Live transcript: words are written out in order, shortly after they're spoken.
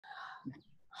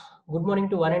Good morning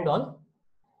to one and all.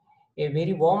 A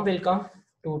very warm welcome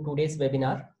to today's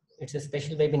webinar. It's a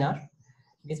special webinar.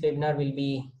 This webinar will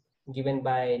be given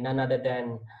by none other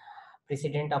than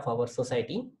President of our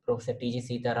society, Professor T.G.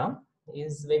 Sitharam.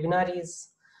 His webinar is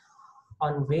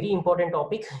on very important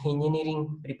topic,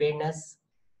 engineering preparedness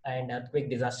and earthquake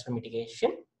disaster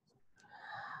mitigation.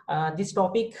 This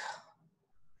topic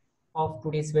of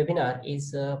today's webinar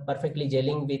is perfectly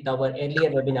gelling with our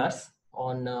earlier webinars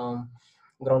on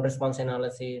ground response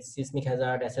analysis, seismic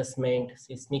hazard assessment,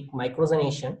 seismic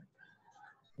microzonation.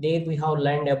 There we have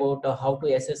learned about how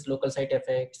to assess local site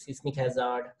effects, seismic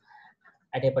hazard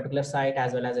at a particular site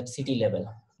as well as at city level.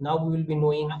 Now we will be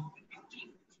knowing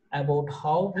about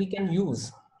how we can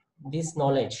use this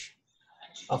knowledge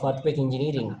of earthquake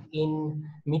engineering in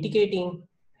mitigating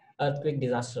earthquake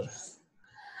disasters.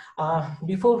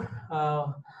 Before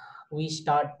we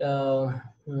start the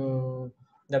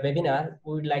webinar,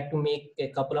 we would like to make a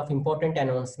couple of important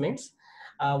announcements.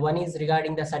 One is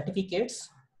regarding the certificates.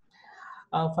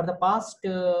 For the past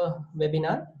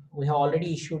webinar, we have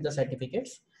already issued the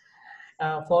certificates.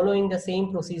 Following the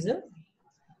same procedure,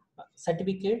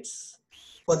 certificates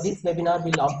for this webinar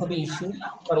will also be issued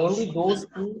for only those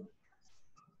who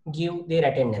give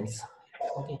their attendance.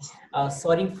 Okay,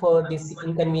 sorry for this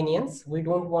inconvenience. We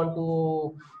don't want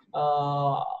to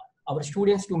our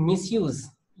students to misuse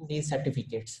these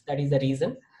certificates. That is the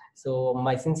reason. So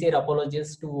my sincere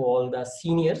apologies to all the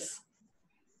seniors.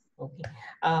 Okay,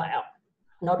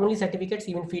 not only certificates,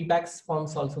 even feedbacks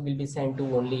forms also will be sent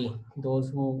to only those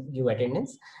who give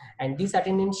attendance, and this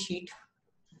attendance sheet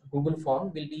Google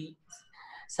form will be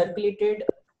circulated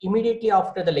immediately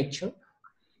after the lecture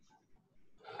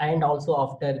and also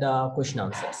after the question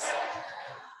answers.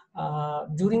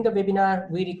 During the webinar,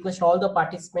 we request all the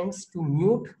participants to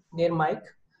mute their mic,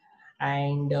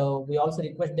 and we also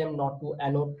request them not to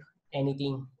annotate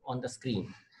anything on the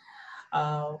screen.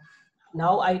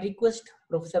 Now I request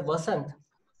Professor Vasant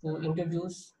to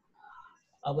introduce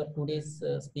our today's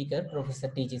speaker, Professor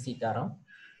T.G. Sitharam.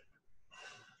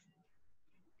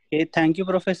 Okay, thank you,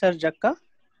 Professor Jakka.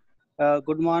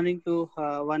 Good morning to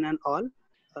one and all.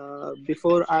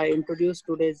 Before I introduce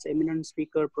today's eminent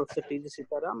speaker, Professor T.G.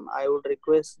 Sitharam, I would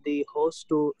request the host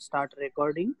to start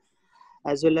recording,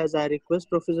 as well as I request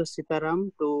Professor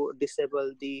Sitharam to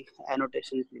disable the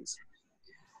annotation, please.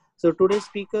 So today's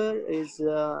speaker is,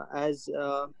 as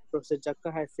Professor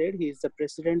Jakka has said, he is the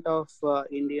president of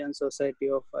Indian Society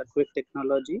of Earthquake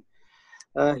Technology.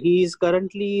 He is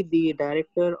currently the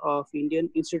director of Indian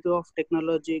Institute of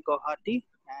Technology, Guwahati,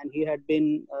 and he had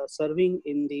been serving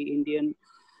in the Indian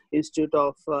Institute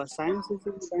of Sciences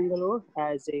in Bangalore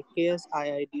as a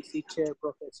KSIIDC chair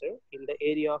professor in the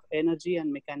area of energy and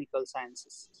mechanical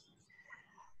sciences.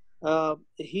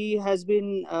 He has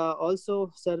been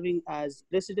also serving as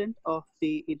president of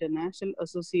the International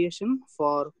Association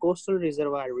for Coastal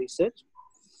Reservoir Research.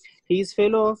 He is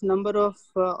fellow of number of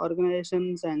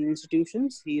organizations and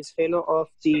institutions. He is fellow of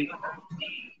the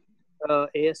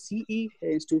ASCE,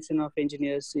 Institution of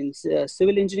Engineers in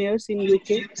Civil Engineers in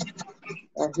UK.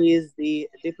 He is the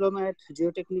Diplomat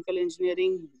Geotechnical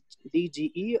Engineering,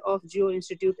 DGE of Geo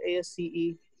Institute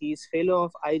ASCE. He is fellow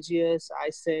of IGS,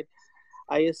 ISET,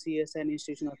 ISCS, and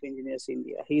Institution of Engineers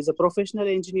India. He is a professional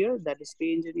engineer, that is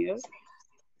P engineer,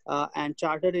 and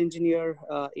chartered engineer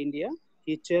India.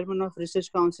 He is chairman of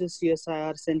Research Council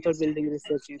CSIR Central Building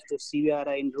Research Institute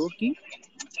CBRI in Roorkee.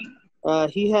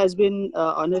 He has been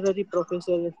honorary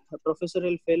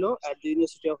professorial fellow at the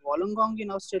University of Wollongong in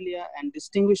Australia and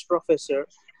distinguished professor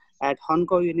at Hong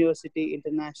Kong University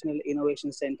International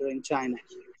Innovation Center in China.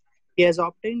 He has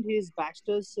obtained his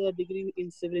bachelor's degree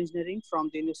in civil engineering from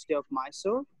the University of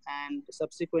Mysore and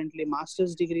subsequently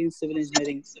master's degree in civil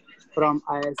engineering from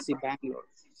IISc Bangalore.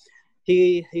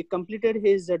 He completed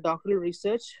his doctoral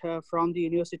research from the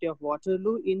University of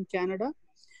Waterloo in Canada,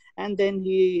 and then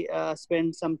he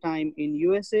spent some time in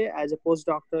USA as a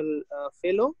postdoctoral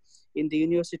fellow in the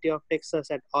University of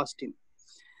Texas at Austin.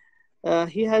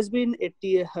 He has been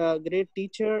a great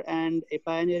teacher and a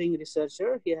pioneering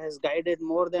researcher. He has guided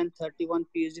more than 31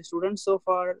 PhD students so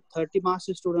far, 30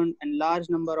 master students, and large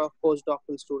number of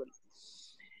postdoctoral students.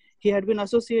 He had been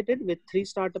associated with 3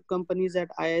 startup companies at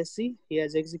IISc. He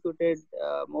has executed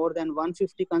more than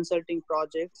 150 consulting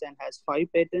projects and has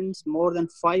 5 patents, more than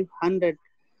 500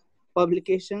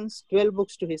 publications, 12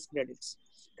 books to his credits.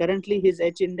 Currently, his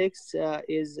H index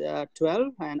is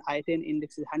 12 and I-10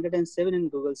 index is 107 in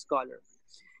Google Scholar.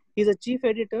 He is a chief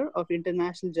editor of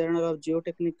International Journal of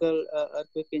Geotechnical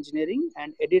Earthquake Engineering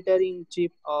and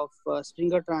editor-in-chief of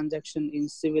Springer Transaction in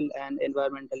Civil and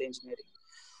Environmental Engineering.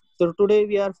 So today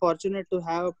we are fortunate to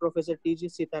have Professor T.G.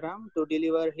 Sitharam to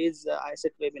deliver his ISET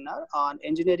webinar on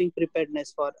engineering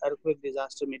preparedness for earthquake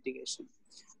disaster mitigation.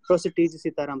 Professor T.G.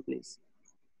 Sitharam, please.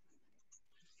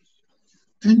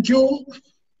 Thank you,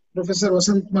 Professor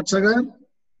Vasant Matsagar.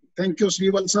 Thank you,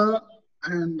 Srivalsa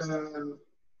and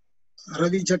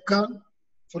Ravi Chakka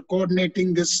for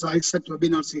coordinating this ISET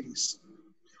webinar series.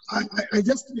 I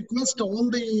just request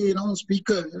all the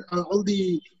speakers, all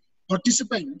the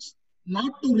participants,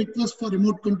 not to request for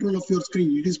remote control of your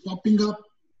screen. It is popping up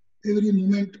every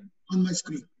moment on my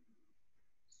screen.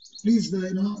 Please,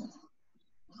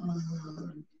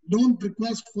 don't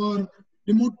request for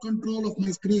remote control of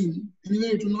my screen. Anyway,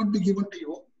 it will not be given to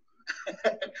you.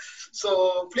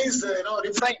 So please,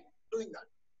 refrain doing that.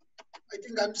 I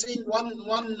think I'm seeing one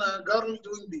girl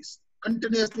doing this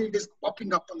continuously. It is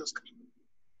popping up on the screen.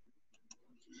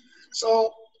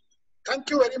 So thank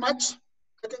you very much.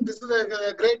 I think this is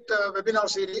a great webinar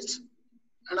series,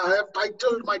 and I have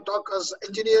titled my talk as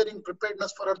Engineering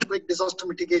Preparedness for Earthquake Disaster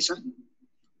Mitigation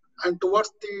and Towards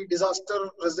the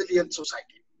Disaster Resilient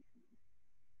Society.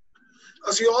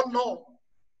 As you all know,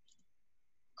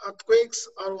 earthquakes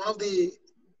are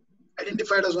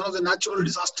identified as one of the natural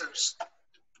disasters.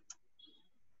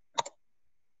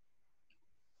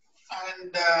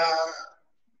 And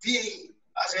we,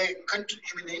 as a country,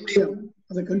 India,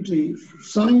 as a country,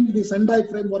 signed the Sendai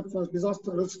Framework for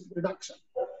Disaster Risk Reduction,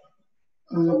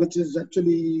 which is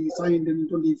actually signed in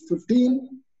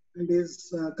 2015 and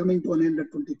is coming to an end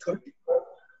at 2030.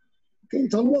 Okay,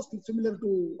 it's almost similar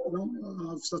to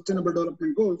Sustainable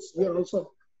Development Goals. Here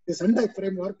also, the Sendai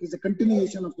Framework is a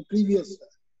continuation of the previous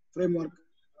framework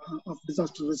of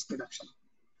disaster risk reduction.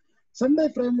 Sendai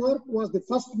Framework was the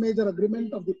first major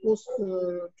agreement of the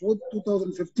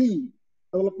post-2015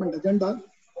 development agenda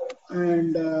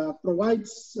and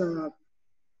provides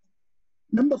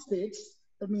member states,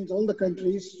 that means all the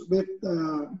countries, with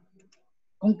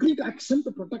concrete action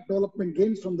to protect development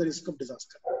gains from the risk of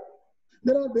disaster.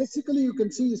 There are basically, you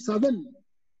can see, 7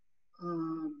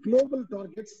 global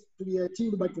targets to be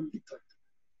achieved by 2030.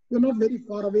 We're not very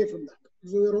far away from that.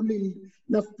 So we're only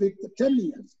left with 10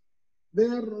 years,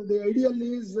 where the ideal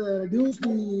is reduce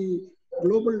the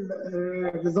global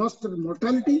disaster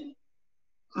mortality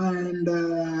and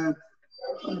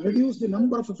reduce the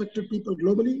number of affected people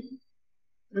globally,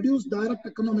 reduce direct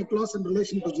economic loss in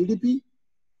relation to GDP,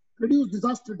 reduce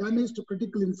disaster damage to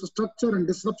critical infrastructure and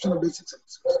disruption of basic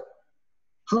services.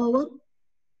 However,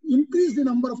 increase the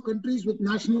number of countries with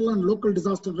national and local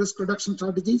disaster risk reduction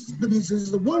strategies. This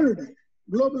is the world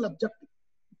global objective.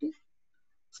 Okay?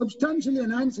 Substantially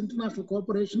enhance international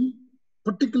cooperation,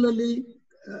 particularly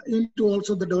into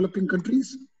also the developing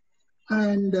countries,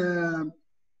 and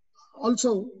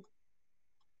also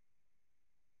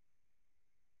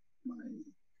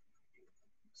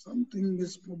something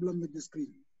is problem with the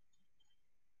screen.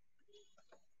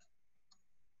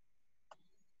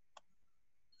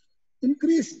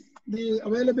 Increase the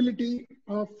availability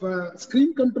of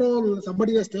screen control.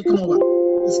 Somebody has taken over.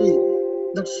 You see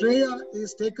that Shreya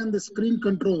is taken the screen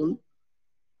control.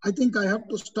 I think I have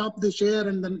to stop the share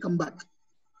and then come back.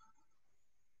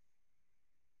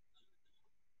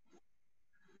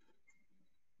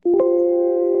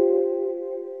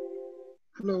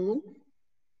 Hello,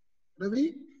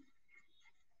 Ravi?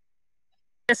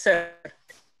 Yes, sir.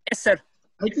 Yes, sir.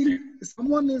 I think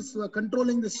someone is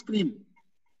controlling the screen.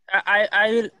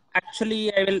 I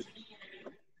will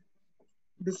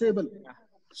Disable.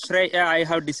 Shreya, I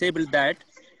have disabled that.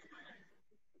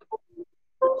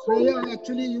 Shreya,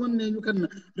 actually, even you can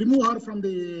remove her from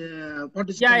the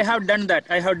participants. Yeah, I have done that.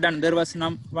 I have done. There was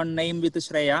one name with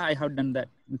Shreya. I have done that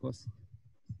because.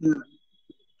 Yeah.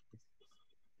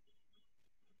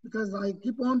 Because I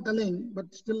keep on telling,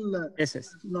 but still Yes.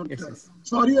 not. Yes.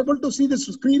 So are you able to see this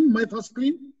screen, my first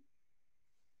screen?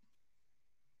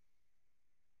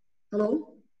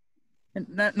 Hello?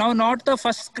 Now, not the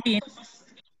first screen.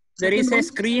 There is a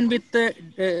screen with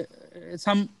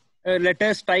some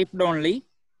letters typed only.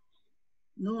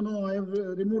 No, I have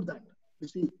removed that. You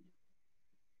see.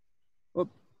 Oh,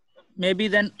 maybe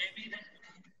then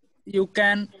you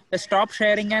can stop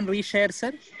sharing and reshare,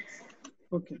 sir.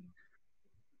 Okay.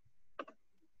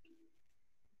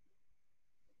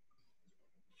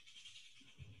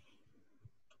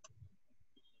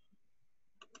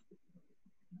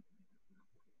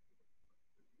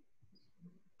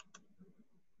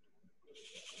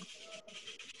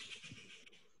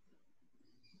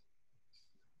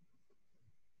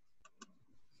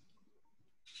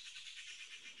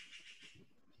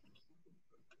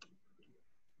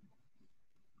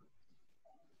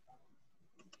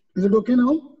 Is it okay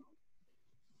now?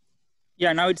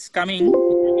 Yeah, now it's coming.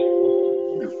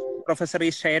 Professor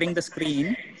is sharing the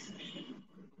screen.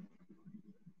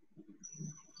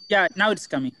 Yeah, now it's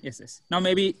coming. Yes, yes. Now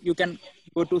maybe you can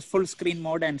go to full screen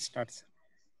mode and start.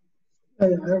 I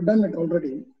have done it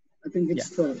already. I think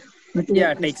it's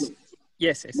network is slow.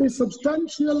 Yes, yes. The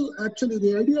substantial, actually,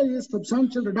 the idea is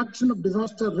substantial reduction of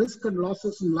disaster risk and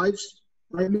losses in lives,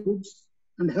 livelihoods,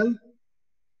 and health,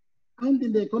 and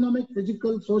in the economic,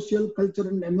 physical, social, cultural,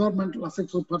 and environmental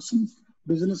aspects of persons,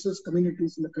 businesses,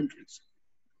 communities in the countries.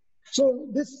 So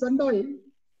this Sendai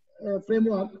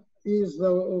framework is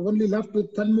only left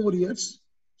with 10 more years.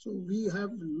 So we have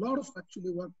a lot of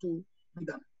actually work to be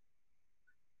done.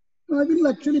 I will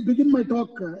actually begin my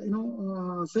talk,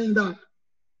 saying that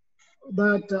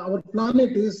our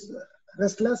planet is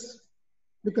restless.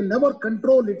 We can never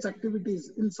control its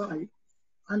activities inside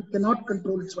and cannot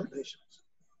control its vibrations.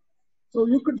 So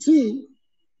you could see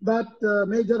that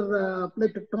major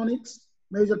plate tectonics,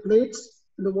 major plates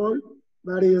in the world,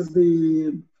 that is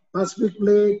the Pacific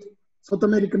plate, South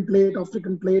American plate,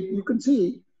 African plate. You can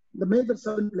see the major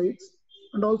 7 plates,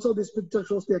 and also this picture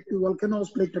shows the active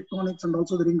volcanoes, plate tectonics, and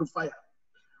also the ring of fire.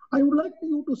 I would like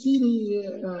you to see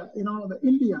the, the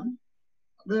India,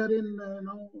 wherein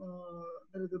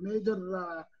there is a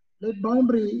major plate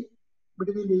boundary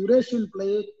between the Eurasian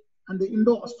plate and the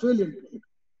Indo-Australian plate.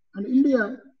 And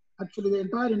India, actually the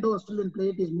entire Indo-Australian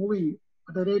plate is moving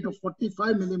at a rate of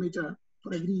 45 millimeter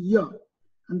for every year.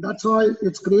 And that's why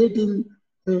it's creating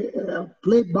a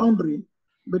plate boundary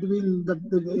between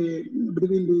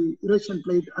the Eurasian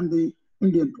plate and the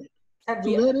Indian plate. Sir,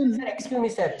 sir, excuse me,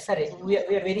 sir. Sorry, we are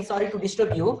very sorry to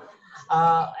disturb you.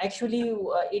 Actually,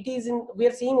 it is we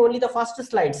are seeing only the first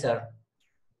slide, sir.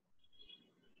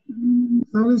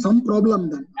 There is some problem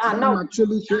then. Now, I'm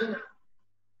actually sure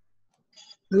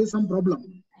there is some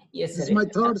problem. Yes, sir. This is my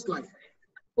third slide.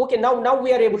 Okay, now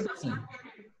we are able to see.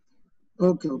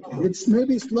 Okay. It's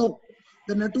maybe slow.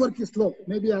 The network is slow.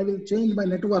 Maybe I will change my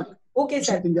network. Okay,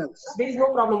 sir. Something else. There is no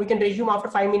problem. We can resume after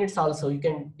 5 minutes also. You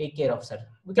can take care of, sir.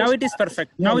 Now it is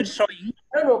perfect. Now it's showing.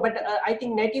 No, but I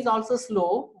think net is also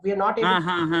slow. We are not able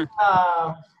to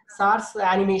SAR's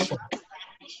animation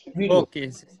video.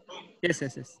 Okay.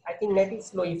 Yes. I think net is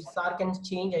slow. If SAR can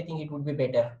change, I think it would be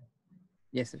better.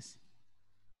 Yes.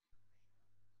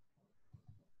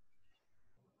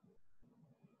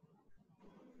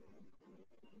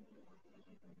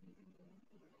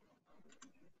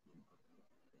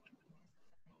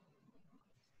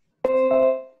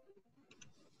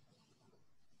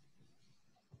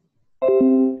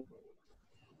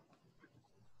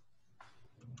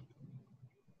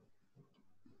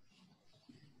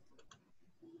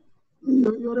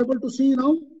 You're able to see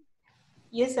now?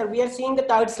 Yes, sir. We are seeing the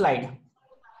third slide.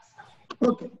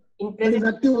 Okay. That is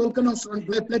active volcanoes and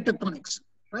plate tectonics,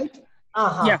 right?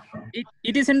 Yeah,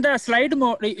 it is in the slide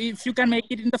mode. If you can make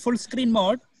it in the full screen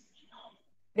mode.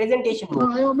 Presentation mode.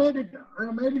 No, I have made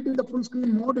it in the full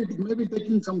screen mode. It may be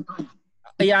taking some time.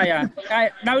 Yeah.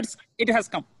 Now it has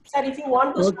come. Sir, if you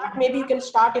want to start, maybe you can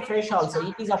start afresh also.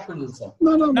 It is up to you, sir.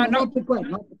 No, not required.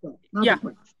 Not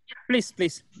required.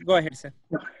 Please go ahead, sir.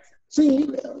 Yeah. See,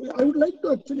 I would like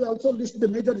to actually also list the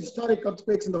major historic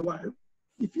earthquakes in the world.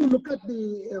 If you look at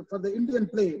for the Indian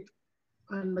plate,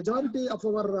 and majority of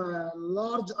our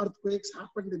large earthquakes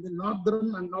happened in the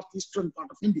northern and northeastern part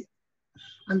of India.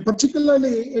 And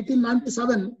particularly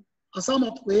 1897 Assam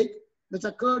earthquake, which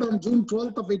occurred on June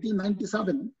 12th of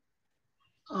 1897,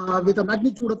 with a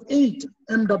magnitude of 8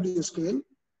 MW scale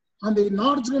on the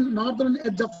northern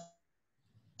edge of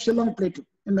Shillong Plateau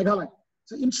in Meghalaya.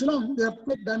 So in Shillong, the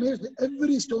earthquake damaged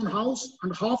every stone house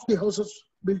and half the houses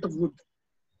built of wood.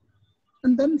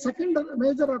 And then second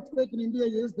major earthquake in India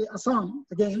is the Assam.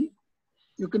 Again,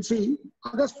 you can see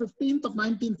August 15th of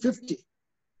 1950.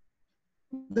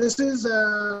 This is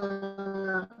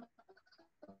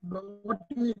what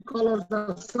we call as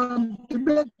the Assam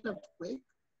Tibet earthquake.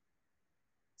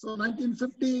 So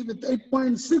 1950 with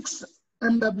 8.6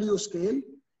 MW scale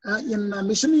in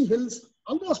Mishani Hills,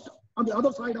 almost on the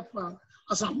other side of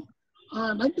Assam.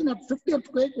 1950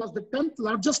 earthquake was the 10th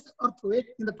largest earthquake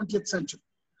in the 20th century.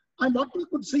 And what we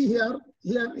could see here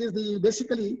is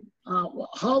basically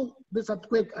how this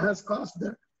earthquake has caused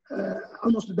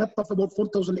almost the death of about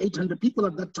 4,800 people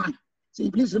at that time.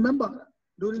 See, please remember,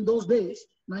 during those days,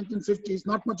 1950s,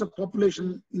 not much of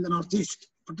population in the Northeast,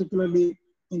 particularly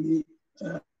in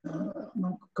the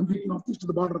complete Northeast to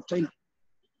the border of China.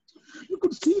 You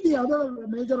could see the other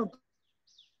major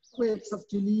earthquakes of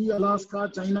Chile, Alaska,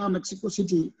 China, Mexico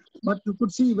City, but you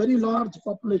could see very large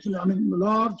population,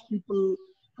 large people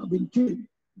have been killed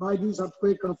by this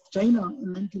earthquake of China in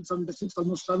 1976,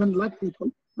 almost 7 lakh people.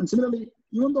 And similarly,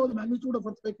 even though the magnitude of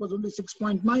earthquake was only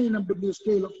 6.9 MW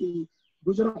scale of the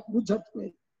Gujarat Bhuj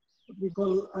earthquake, what we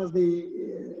call as the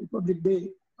Republic Day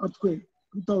earthquake,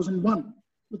 2001,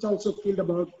 which also killed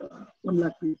about 1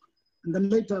 lakh people. And then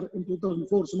later in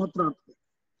 2004, Sumatra earthquake.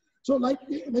 So like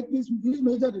these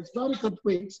major historic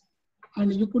earthquakes, and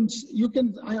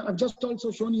I've just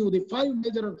also shown you the 5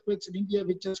 major earthquakes in India,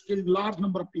 which has killed large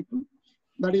number of people.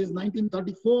 That is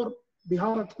 1934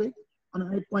 Bihar earthquake on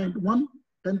 8.1,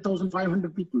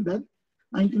 10,500 people dead.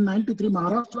 1993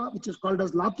 Maharashtra, which is called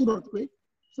as Latur earthquake.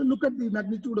 So look at the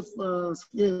magnitude of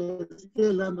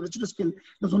scale and the Richter scale.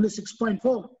 It was only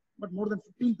 6.4, but more than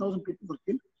 15,000 people were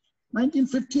killed.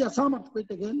 1950 Assam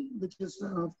earthquake again, which is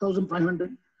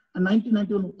 1,500. And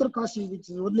 1991 Uttarkashi, which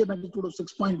is only a magnitude of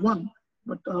 6.1,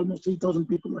 but almost 3,000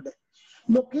 people were dead.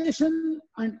 Location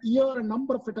and year and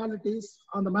number of fatalities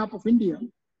on the map of India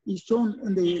is shown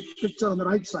in the picture on the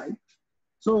right side.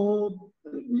 So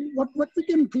what we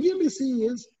can clearly see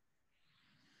is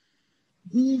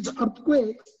these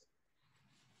earthquakes,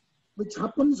 which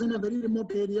happens in a very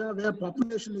remote area where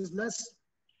population is less,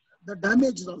 the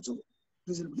damage is also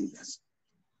visibly less.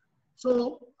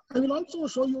 So I will also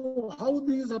show you how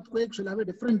these earthquakes will have a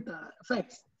different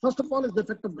effects. First of all is the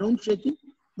effect of ground shaking.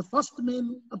 The first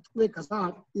main earthquake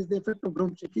hazard is the effect of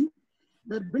ground shaking,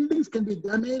 where buildings can be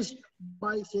damaged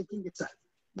by shaking itself.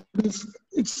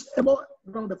 It's about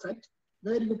ground effect,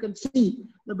 where you can see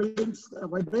the buildings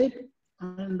vibrate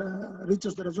and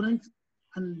reaches the resonance,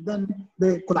 and then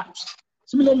they collapse.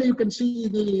 Similarly, you can see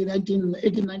the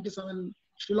 1897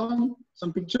 Shillong,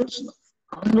 some pictures,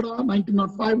 Kangra,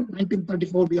 1905,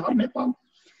 1934 Bihar, Nepal,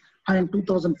 and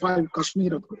 2005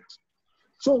 Kashmir earthquakes.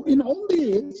 So in all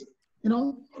these,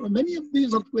 many of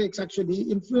these earthquakes actually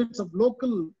influence of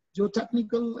local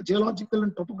geotechnical, geological,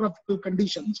 and topographical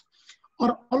conditions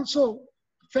are also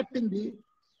affecting the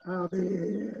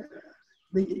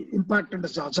impact and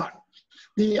the hazard.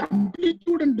 The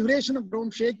amplitude and duration of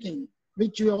ground shaking,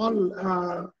 which you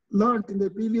all learned in the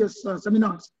previous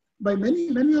seminars by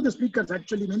many of the speakers,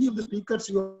 actually many of the speakers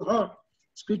you heard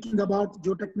speaking about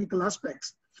geotechnical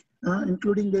aspects,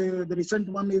 including the recent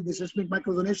one is the seismic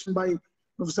microzonation by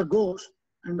Professor Ghosh,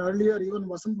 and earlier even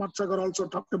Vasant Matsagar also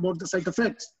talked about the site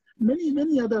effects,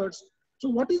 many others. So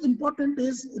what is important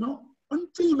is,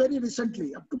 until very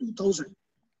recently, up to 2000,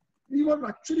 we were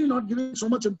actually not giving so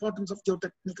much importance of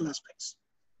geotechnical aspects.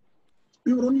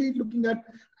 We were only looking at,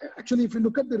 actually if you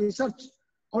look at the research,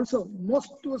 also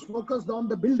most was focused on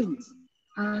the buildings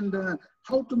and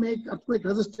how to make earthquake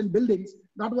resistant buildings.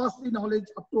 That was the knowledge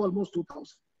up to almost 2000.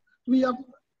 We have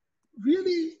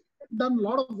really done a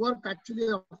lot of work actually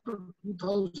after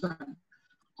 2000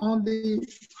 on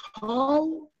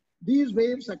how these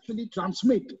waves actually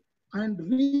transmit and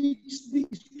reach the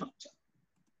structure.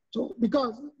 So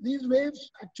because these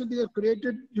waves actually are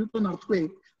created due to an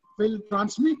earthquake, will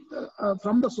transmit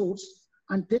from the source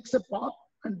and takes a path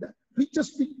and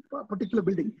reaches the particular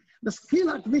building. The scale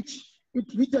at which it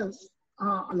reaches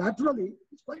laterally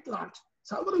is quite large.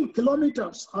 Several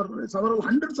kilometers or several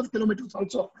hundreds of kilometers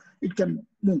also it can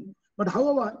move. But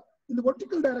however, in the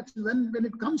vertical direction, when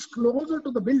it comes closer to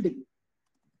the building,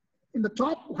 in the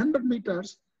top 100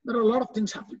 meters, there are a lot of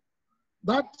things happening.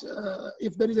 But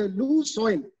if there is a loose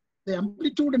soil, the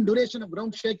amplitude and duration of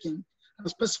ground shaking at a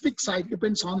specific site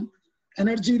depends on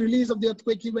energy release of the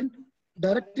earthquake event,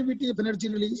 directivity of energy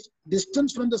release,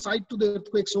 distance from the site to the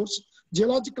earthquake source,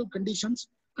 geological conditions,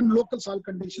 and local soil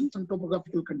conditions and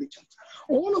topographical conditions.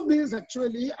 All of these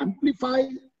actually amplify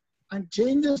and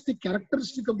changes the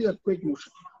characteristic of the earthquake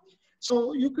motion.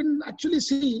 So you can actually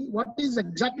see what is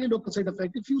exactly local site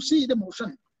effect. If you see the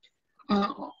motion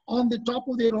on the top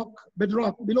of the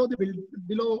bedrock below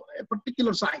a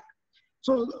particular site.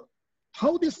 So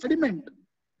how the sediment,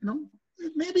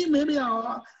 maybe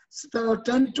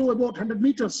 10 to about 100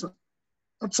 meters.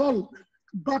 That's all.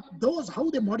 But those, how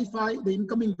they modify the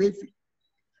incoming wave field.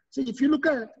 See, if you look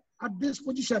at this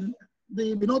position,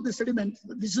 the sediment,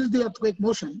 this is the earthquake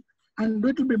motion, and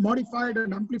it will be modified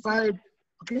and amplified,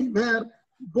 okay, where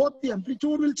both the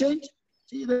amplitude will change.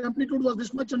 See, the amplitude was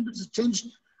this much and it is changed,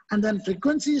 and then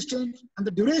frequency is changed, and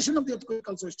the duration of the earthquake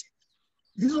also is changed.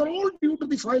 These are all due to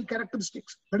the soil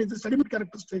characteristics, that is the sediment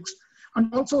characteristics,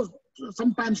 and also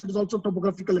sometimes it is also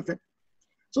topographical effect.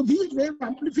 So these wave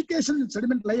amplification in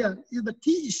sediment layer is the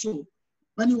key issue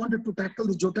when you wanted to tackle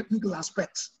the geotechnical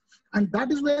aspects. And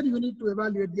that is where you need to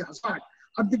evaluate the hazard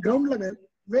at the ground level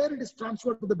where it is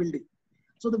transferred to the building.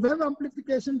 So the wave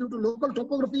amplification due to local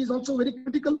topography is also very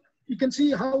critical. You can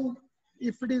see how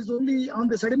if it is only on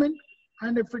the sediment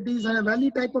and if it is a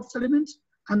valley type of sediments,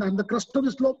 and the crust of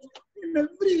the slope. In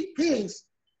every case,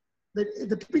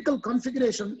 the typical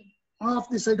configuration of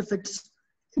the side effects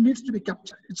needs to be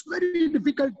captured. It's very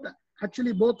difficult,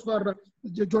 actually, both for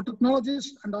geotechnologists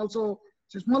and also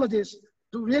seismologists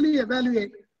to really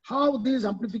evaluate how this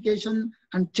amplification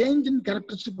and change in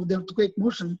characteristic of the earthquake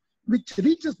motion, which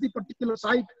reaches the particular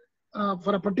site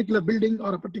for a particular building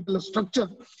or a particular structure,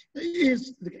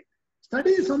 is the case.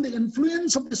 Studies on the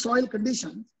influence of the soil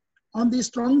conditions on the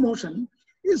strong motion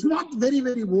is not very,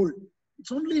 very old.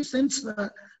 It's only since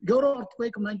the Goro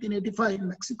earthquake of 1985 in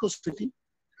Mexico City,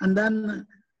 and then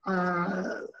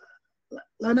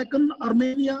Lanakan,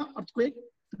 Armenia earthquake,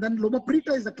 then Loma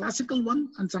Prieta is the classical one,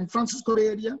 and San Francisco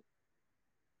area,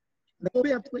 the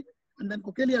Kobe earthquake, and then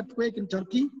Kokeli earthquake in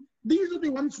Turkey. These are the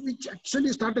ones which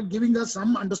actually started giving us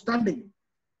some understanding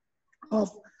of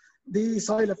the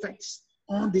soil effects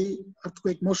on the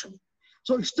earthquake motion.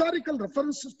 So historical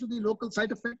references to the local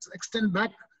site effects extend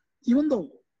back, even though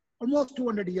almost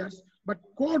 200 years, but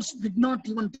codes did not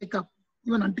even take up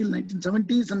even until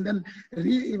 1970s. And then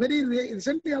very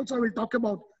recently also I will talk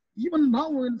about, even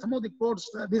now in some of the codes,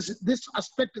 this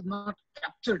aspect is not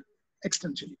captured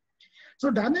extensively. So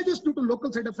damages due to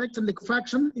local side effects and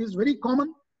liquefaction is very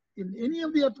common in any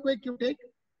of the earthquake you take,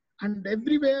 and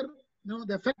everywhere,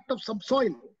 the effect of subsoil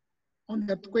on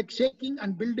the earthquake shaking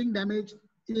and building damage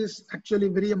is actually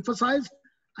very emphasized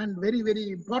and very,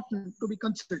 very important to be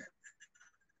considered.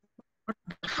 But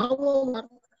however,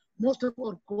 most of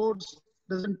our codes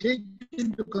doesn't take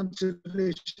into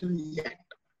consideration yet.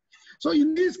 So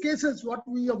in these cases, what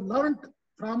we have learned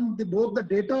from both the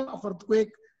data of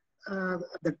earthquake,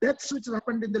 the deaths which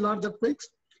happened in the large earthquakes,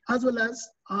 as well as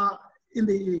in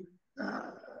the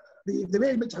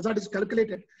way in which hazard is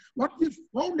calculated, what we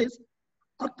found is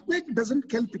earthquake doesn't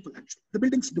kill people actually, the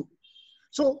buildings do.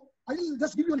 So I will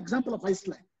just give you an example of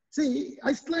Iceland. See,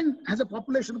 Iceland has a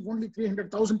population of only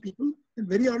 300,000 people. In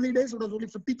very early days, it was only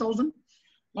 50,000.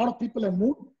 A lot of people have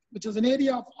moved, which is an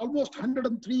area of almost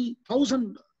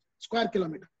 103,000 square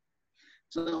kilometers.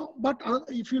 So, but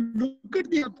if you look at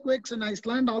the earthquakes in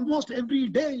Iceland, almost every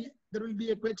day there will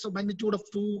be earthquakes of magnitude of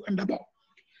 2 and above.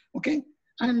 Okay,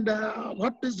 and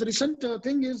what is the recent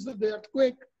thing is that the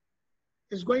earthquake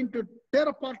is going to tear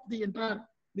apart the entire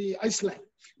Iceland.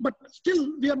 But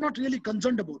still, we are not really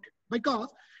concerned about it because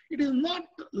it is not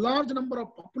large number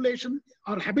of population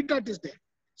or habitat is there.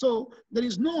 So there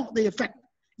is the effect.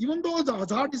 Even though the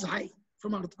hazard is high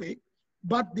from earthquake,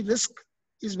 but the risk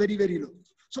is very, very low.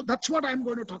 So that's what I'm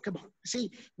going to talk about.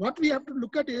 See, what we have to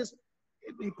look at is,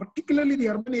 particularly the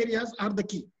urban areas are the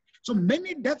key. So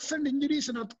many deaths and injuries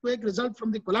in earthquake result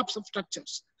from the collapse of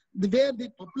structures, where the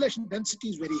population density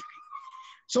is very high.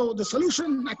 So the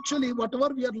solution, actually, whatever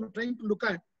we are trying to look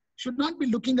at, should not be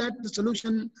looking at the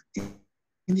solution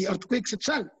in the earthquakes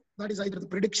itself. That is either the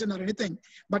prediction or anything,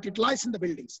 but it lies in the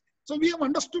buildings. So we have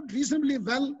understood reasonably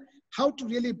well how to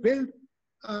really build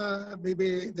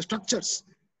the structures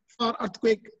for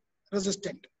earthquake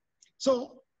resistant.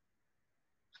 So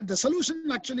the solution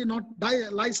actually not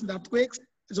lies in the earthquakes,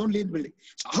 is only in building.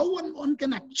 So how one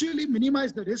can actually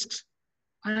minimize the risks,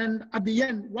 and at the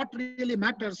end, what really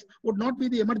matters would not be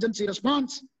the emergency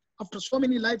response after so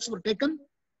many lives were taken,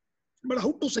 but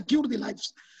how to secure the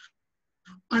lives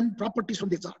and properties from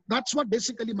the hazard. That's what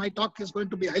basically my talk is going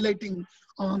to be highlighting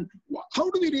on. How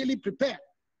do we really prepare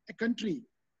a country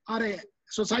or a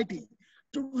society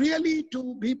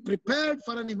to be prepared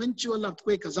for an eventual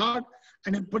earthquake hazard,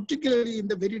 and particularly in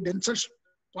the very densest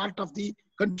part of the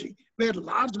country where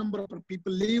large number of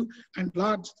people live and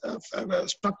large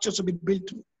structures have been built.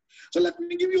 So let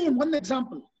me give you one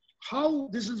example how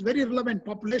this is very relevant.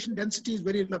 Population density is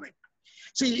very relevant.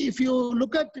 See, if you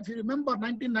remember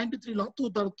 1993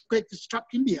 Lathu earthquake struck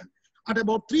India at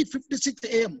about 3:56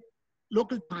 a.m.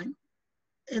 local time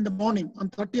in the morning on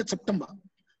 30th September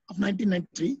of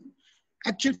 1993.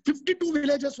 Actually, 52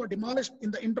 villages were demolished in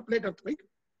the interplate earthquake.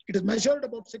 It is measured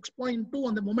about 6.2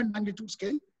 on the moment magnitude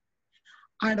scale.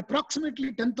 And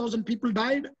approximately 10,000 people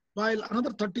died, while another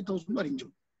 30,000 were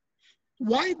injured.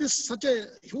 Why this such a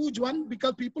huge one?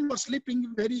 Because people were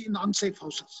sleeping in unsafe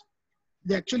houses.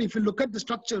 They actually, if you look at the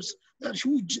structures, there are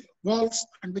huge walls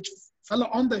and which fell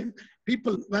on the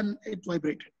people when it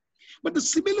vibrated. But the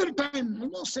similar time,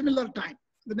 almost similar time,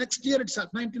 the next year itself,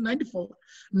 1994,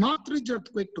 Northridge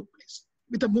earthquake took place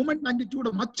with a moment magnitude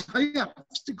of much higher,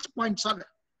 6.7.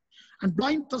 And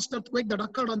Blind Thrust earthquake that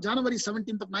occurred on January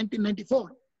 17th of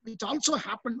 1994, which also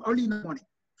happened early in the morning,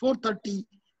 4:30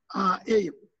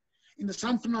 a.m. in the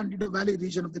San Fernando Valley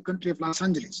region of the country of Los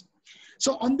Angeles.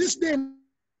 So on this day,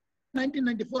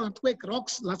 1994 earthquake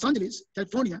rocks Los Angeles,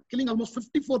 California, killing almost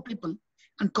 54 people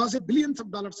and causes billions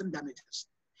of dollars in damages.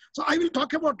 So I will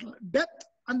talk about death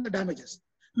and the damages.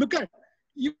 Look at,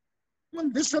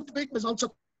 even this earthquake was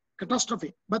also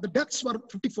catastrophe, but the deaths were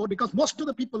 54 because most of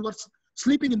the people were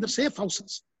sleeping in their safe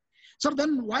houses. So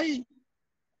then why a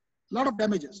lot of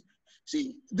damages?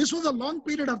 See, this was a long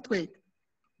period earthquake.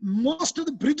 Most of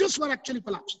the bridges were actually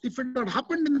collapsed. If it had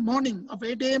happened in the morning of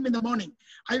 8 a.m. in the morning,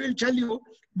 I will tell you,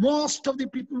 most of the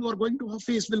people who are going to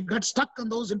office will get stuck on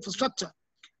those infrastructure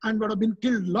and would have been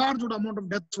killed. Large amount of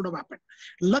deaths would have happened.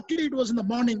 Luckily, it was in the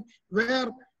morning where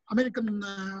American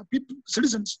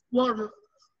citizens were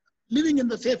living in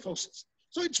the safe houses.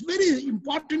 So it's very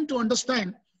important to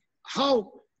understand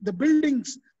how the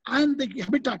buildings and the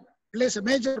habitat plays a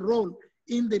major role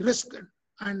in the risk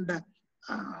and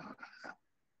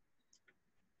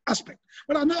aspect.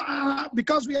 But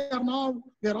because we are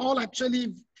all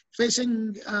actually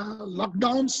facing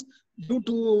lockdowns due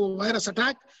to virus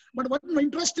attack. But one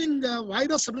interesting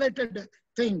virus-related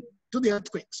thing to the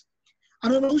earthquakes.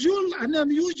 An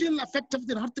unusual effect of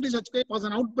the Northeast earthquake was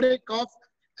an outbreak of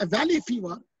a valley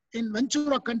fever in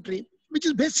Ventura country, which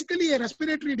is basically a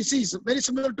respiratory disease, very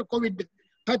similar to COVID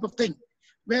type of thing,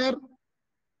 where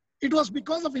it was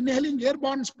because of inhaling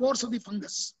airborne spores of the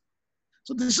fungus.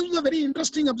 So this is a very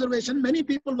interesting observation. Many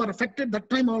people were affected that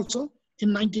time also in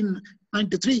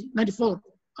 1993-94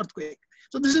 earthquake.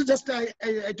 So this is just, I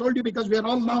told you because we are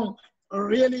all now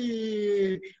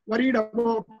really worried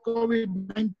about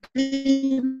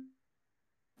COVID-19,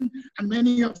 and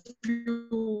many of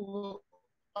you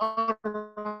are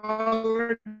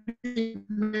already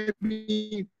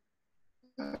maybe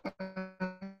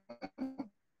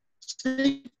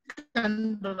sick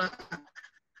and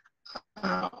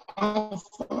of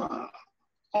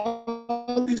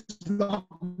all these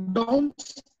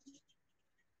lockdowns.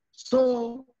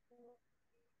 So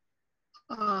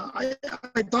I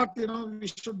thought, we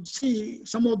should see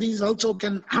some of these also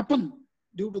can happen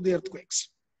due to the earthquakes.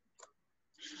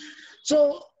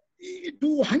 So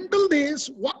to handle this,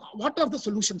 what are the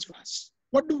solutions for us?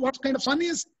 What kind of fun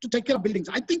is to take care of buildings?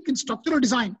 I think in structural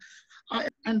design,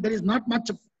 and there is not much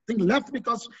thing left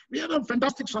because we have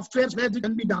fantastic softwares where it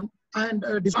can be done and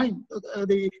design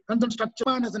the concrete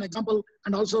structure as an example,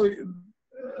 and also in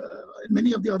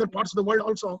many of the other parts of the world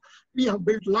also, we have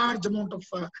built large amount of,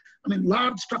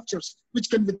 large structures which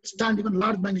can withstand even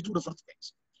large magnitude of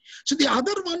earthquakes. So the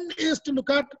other one is to look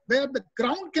at where the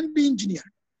ground can be engineered.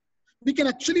 We can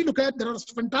actually look at, there are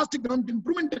fantastic ground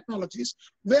improvement technologies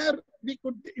where we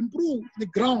could improve the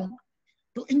ground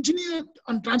to engineer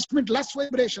and transmit less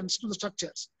vibrations to the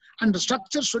structures. And the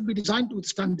structures should be designed to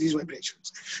withstand these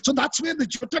vibrations. So that's where the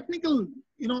geotechnical,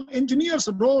 engineer's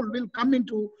role will come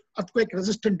into earthquake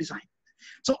resistant design.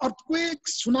 So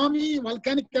earthquakes, tsunami,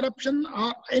 volcanic eruption,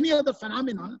 or any other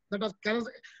phenomena that are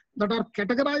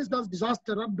categorized as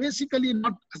disaster are basically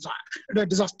not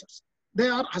disasters. They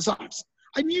are hazards.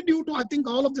 I think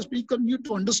all of the speakers need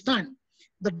to understand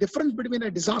the difference between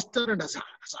a disaster and a hazard.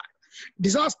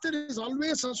 Disaster is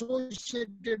always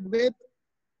associated with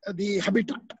the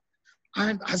habitat,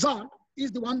 and hazard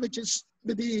is the one which is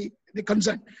with the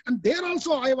concern. And there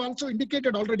also, I have also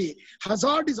indicated already,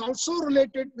 hazard is also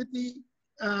related with the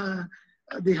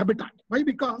habitat. Why?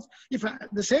 Because if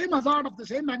the same hazard of the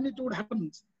same magnitude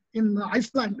happens in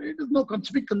Iceland, it is no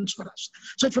consequence for us.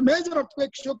 So if a major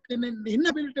earthquake shook in an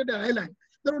inhabited island,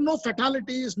 there were no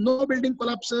fatalities, no building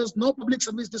collapses, no public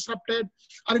service disrupted,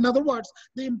 or in other words,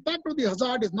 the impact of the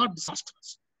hazard is not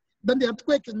disastrous. Then the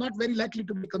earthquake is not very likely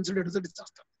to be considered as a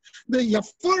disaster. The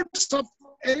efforts of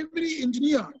every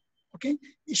engineer, it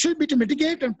should be to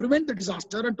mitigate and prevent the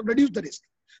disaster and to reduce the risk.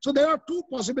 So there are two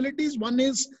possibilities. One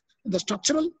is the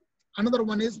structural, another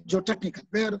one is geotechnical,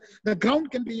 where the ground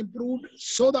can be improved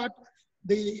so that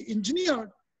the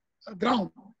engineered ground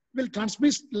will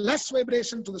transmit less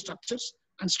vibration to the structures,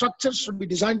 and structures should be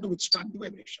designed to withstand the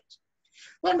vibrations.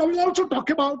 And I will also talk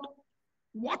about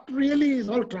what really is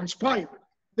all transpired,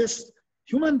 this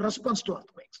human response to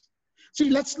earthquakes. See,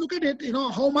 let's look at it,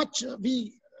 how much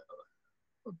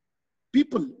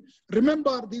people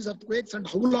remember these earthquakes and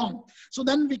how long. So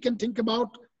then we can think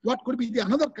about what could be the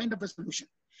another kind of a solution.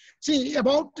 See,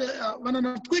 about when an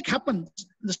earthquake happens,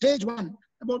 in the stage one,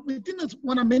 about within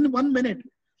 1 minute,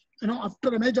 after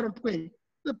a major earthquake,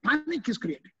 the panic is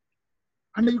created.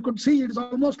 And you could see it's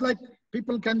almost like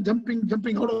people can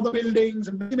jumping out of the buildings,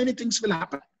 and many things will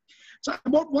happen. So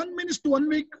about 1 minute to 1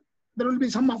 week, there will be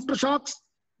some aftershocks.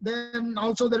 Then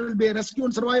also there will be a rescue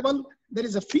and survival. There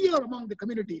is a fear among the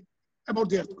community about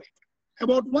the earthquake.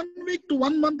 About 1 week to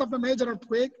 1 month of a major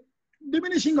earthquake,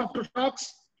 diminishing aftershocks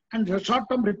and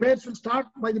short-term repairs will start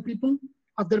by the people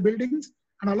of their buildings.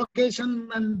 and allocation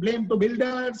and blame to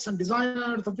builders and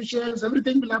designers, officials,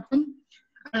 everything will happen.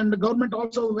 And the government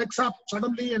also wakes up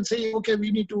suddenly and say, okay,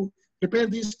 we need to repair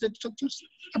these structures.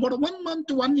 About 1 month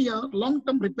to 1 year,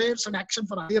 long-term repairs and action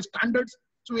for higher standards.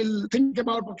 So we'll think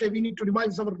about, okay, we need to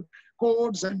revise our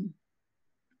codes, and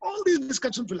all these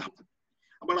discussions will happen.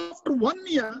 But after 1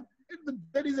 year,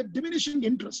 there is a diminishing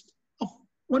interest of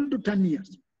 1 to 10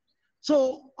 years.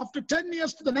 So after 10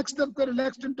 years to the next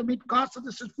election to meet costs of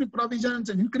the systemic provisions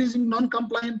and increasing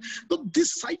non-compliant. So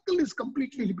this cycle is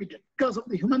completely repeated because of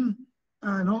the human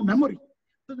memory.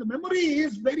 So the memory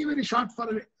is very, very short for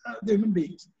the human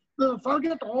beings. So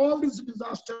forget all this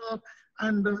disaster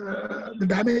and the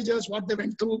damages, what they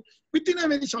went through within a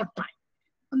very short time.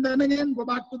 And then again, go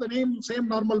back to the same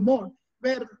normal mode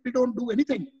where we don't do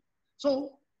anything.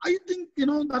 So I think,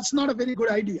 that's not a very good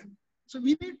idea. So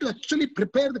we need to actually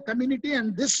prepare the community,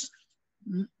 and this,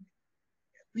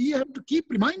 we have to keep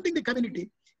reminding the community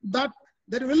that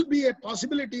there will be a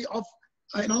possibility of,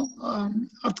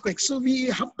 earthquakes. So we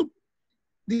have to,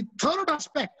 the third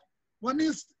aspect, one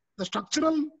is the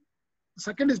structural, the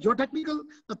second is geotechnical,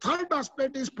 the third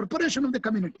aspect is preparation of the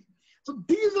community. So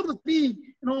these are the three,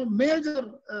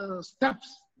 major steps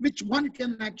which one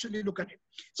can actually look at it.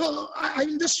 So I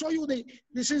will just show you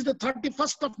this is the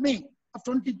 31st of May of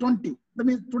 2020. That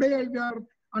means today we are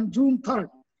on June 3rd.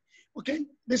 Okay,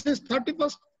 this is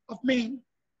 31st of May.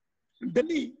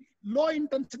 Delhi, low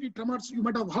intensity tremors. You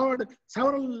might have heard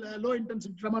several low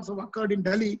intensity tremors have occurred in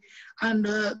Delhi, and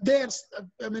there's,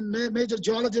 major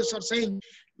geologists are saying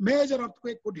major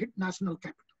earthquake could hit national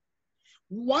capital.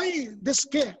 Why this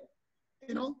scare?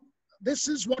 This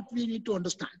is what we need to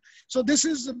understand. So this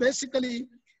is basically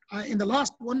in the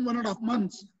last 1.5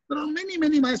 months, there are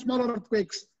many smaller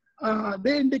earthquakes.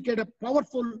 They indicate a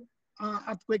powerful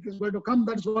earthquake is going to come.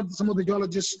 That's what some of the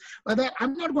geologists,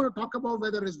 I'm not going to talk about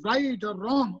whether it's right or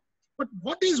wrong, but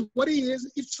what is worry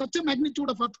is if such a magnitude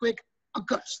of earthquake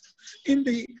occurs in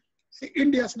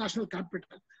India's national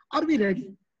capital, are we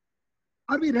ready?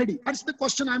 Are we ready? That's the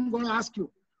question I'm going to ask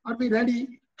you. Are we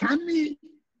ready? Can we,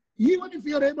 even if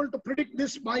we are able to predict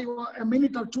this by a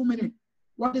minute or 2 minutes,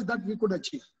 what is that we could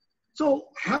achieve? So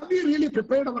have we really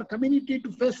prepared our community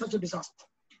to face such a disaster?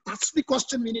 That's the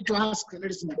question we need to ask,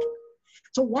 ladies and gentlemen.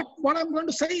 So what I'm going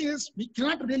to say is we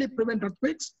cannot really prevent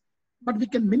earthquakes, but we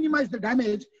can minimize the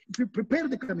damage if we prepare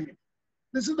the community.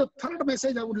 This is the third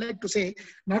message I would like to say,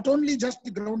 not only just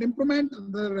the ground improvement,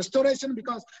 the restoration,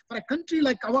 because for a country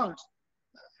like ours,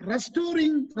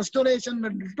 restoration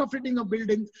and retrofitting of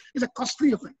buildings is a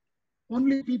costly affair.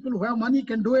 Only people who have money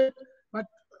can do it, but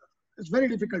it's very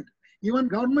difficult. Even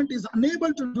government is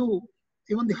unable to do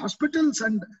even the hospitals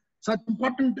and such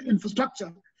important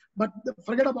infrastructure, but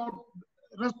forget about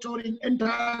restoring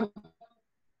entire,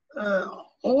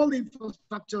 all the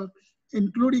infrastructure,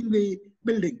 including the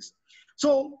buildings.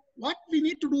 So what we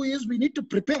need to do is we need to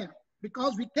prepare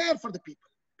because we care for the people.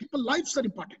 People's lives are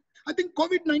important. I think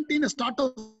COVID-19 has taught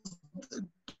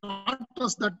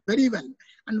us that very well.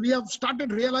 And we have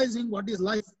started realizing what is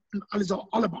life is all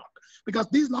about. Because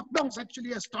these lockdowns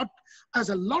actually has taught us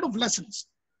a lot of lessons.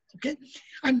 Okay,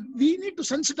 and we need to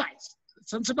sensitize.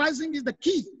 Sensitizing is the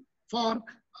key for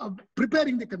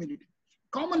preparing the community.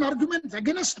 Common arguments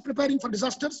against preparing for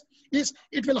disasters is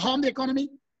it will harm the economy,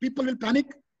 people will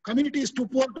panic, community is too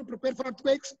poor to prepare for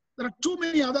earthquakes. There are too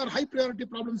many other high priority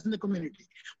problems in the community.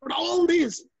 But all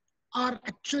these are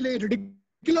actually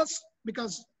ridiculous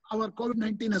because our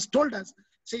COVID-19 has told us,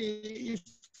 see, if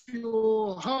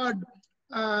you heard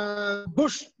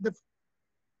Bush,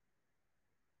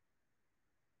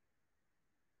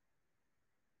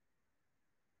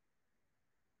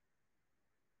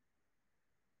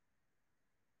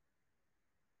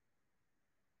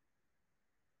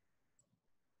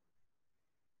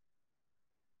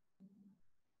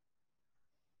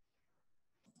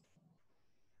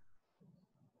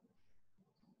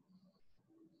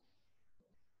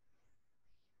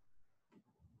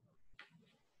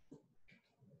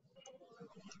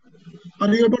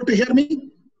 Are you able to hear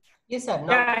me? Yes, sir.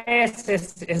 Yeah,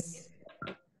 yes.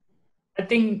 I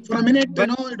think for a minute,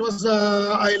 it was,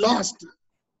 I lost.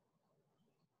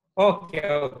 Okay.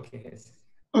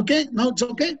 Okay, now it's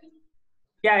okay?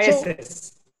 Yeah,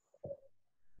 yes.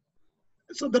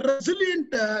 So the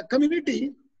resilient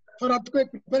community for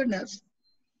earthquake preparedness.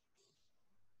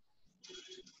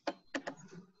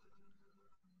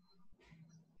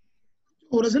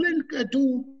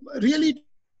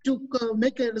 To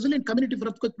make a resilient community for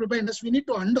earthquake preparedness, we need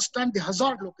to understand the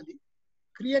hazard locally,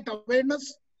 create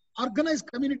awareness, organize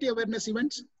community awareness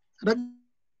events,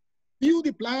 review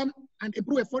the plan and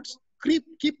improve efforts,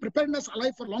 keep preparedness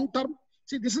alive for long term,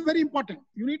 See, this is very important.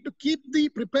 You need to keep the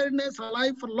preparedness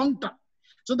alive for long term.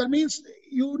 So that means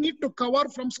you need to cover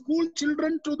from school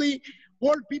children to the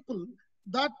old people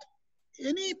that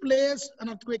any place an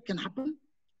earthquake can happen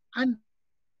and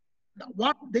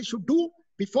what they should do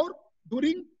before,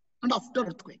 during, and after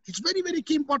earthquake. It's very, very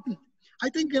key important. I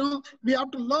think, we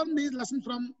have to learn these lessons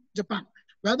from Japan.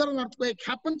 Whether an earthquake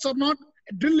happens or not,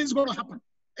 a drill is going to happen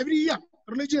every year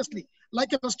religiously,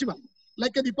 like a festival,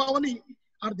 like a Deepavali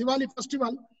or Diwali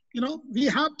festival. We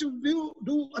have to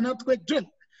do an earthquake drill.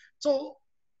 So,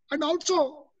 and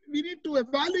also we need to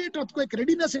evaluate earthquake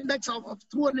readiness index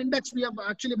through an index. We have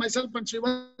actually, myself and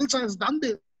Shivalsa has done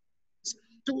this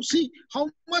to see how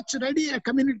much ready a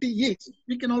community is.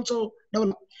 We can also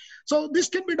develop. So this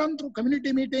can be done through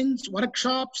community meetings,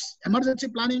 workshops, emergency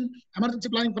planning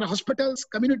for hospitals,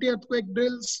 community earthquake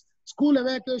drills, school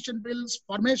evacuation drills,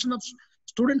 formation of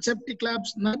student safety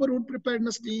clubs, neighborhood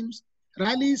preparedness teams,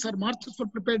 rallies or marches for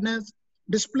preparedness,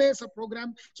 displays or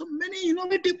programs. So many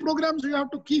innovative programs we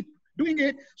have to keep doing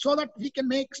it so that we can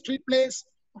make street plays,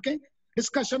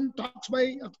 discussion, talks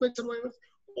by earthquake survivors.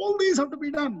 All these have to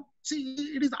be done. See,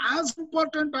 it is as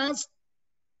important as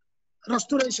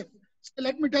restoration. So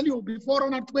let me tell you, before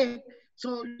an earthquake,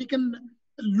 so we can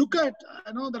look at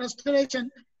the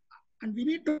restoration, and we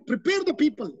need to prepare the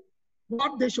people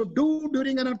what they should do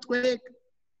during an earthquake,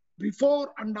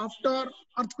 before and after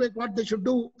earthquake, what they should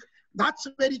do. That's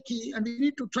very key, and we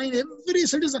need to train every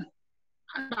citizen.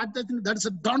 And I think that is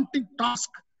a daunting task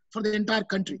for the entire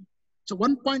country. So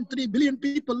 1.3 billion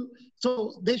people,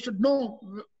 so they should know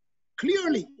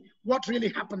clearly what really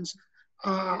happens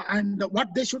and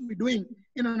what they should be doing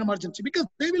in an emergency, because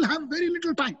they will have very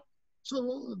little time.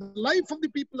 So the life of the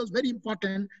people is very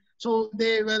important. So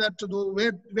whether to do,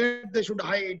 where they should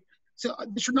hide. So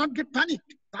they should not get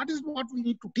panicked. That is what we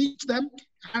need to teach them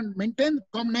and maintain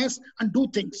calmness and do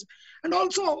things. And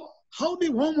also how the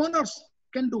homeowners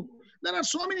can do. There are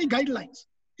so many guidelines.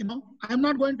 I'm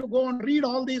not going to go and read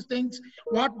all these things,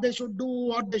 what they should do,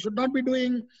 what they should not be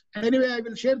doing. And anyway, I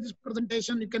will share this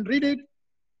presentation. You can read it.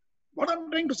 What I'm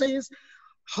trying to say is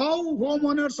how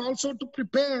homeowners also to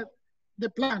prepare the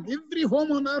plan. Every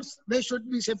homeowners, they should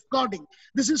be safeguarding.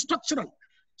 This is structural.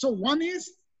 So one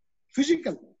is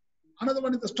physical. Another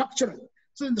one is the structural.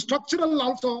 So in the structural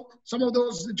also, some of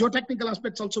those geotechnical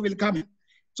aspects also will come in.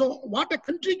 So what a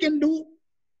country can do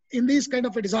in this kind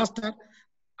of a disaster,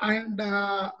 and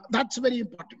that's very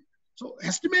important. So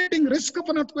estimating risk of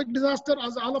an earthquake disaster,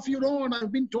 as all of you know, and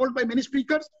I've been told by many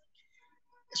speakers,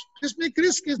 seismic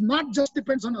risk is not just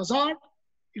depends on hazard,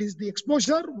 it is the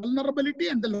exposure, vulnerability,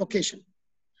 and the location.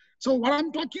 So what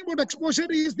I'm talking about exposure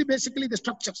is basically the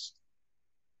structures,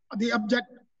 the object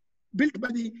built by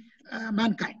the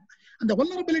mankind. And the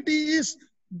vulnerability is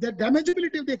the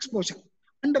damageability of the exposure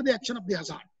under the action of the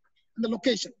hazard and the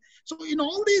location. So in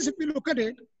all these, if we look at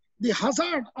it, the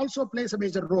hazard also plays a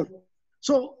major role.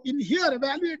 So in here,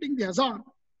 evaluating the hazard,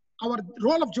 our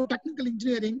role of geotechnical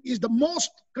engineering is the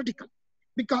most critical,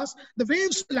 because the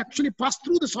waves will actually pass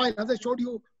through the soil, as I showed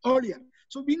you earlier.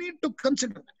 So we need to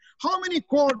consider how many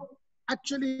code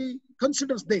actually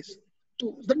considers this.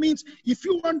 So that means if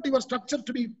you want your structure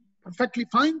to be perfectly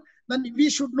fine, then we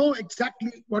should know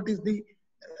exactly what is the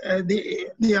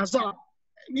hazard.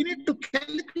 We need to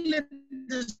calculate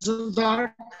this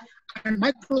hazard, and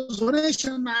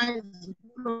microzonation, as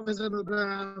Professor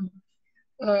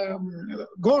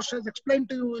Ghosh has explained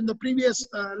to you in the previous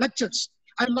lectures.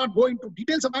 I will not go into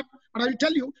details of that, but I will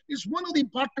tell you it's one of the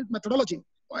important methodology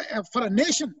for a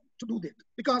nation to do that,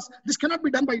 because this cannot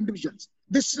be done by individuals.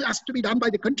 This has to be done by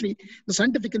the country. The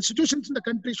scientific institutions in the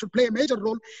country should play a major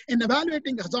role in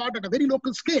evaluating hazard at a very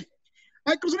local scale.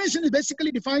 Microzonation is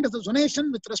basically defined as a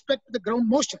zonation with respect to the ground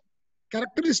motion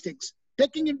characteristics,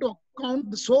 taking into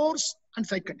account the source and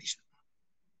site condition.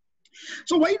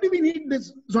 So why do we need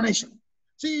this zonation?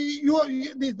 See,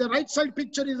 the right side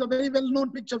picture is a very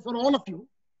well-known picture for all of you,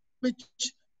 which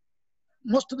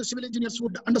most of the civil engineers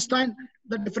would understand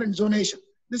the different zonation.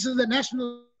 This is the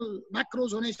national macro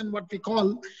zonation, what we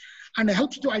call, and it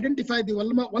helps to identify the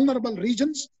vulnerable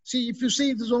regions. See, if you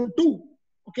see the zone 2,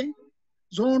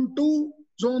 zone 2,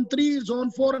 zone 3,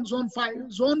 zone 4, and zone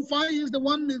 5. Zone 5 is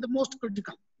the most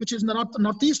critical, which is in the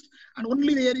northeast, and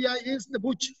only the area is the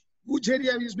Bhuj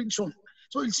area is being shown.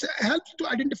 So it helps to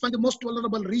identify the most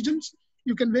vulnerable regions.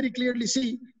 You can very clearly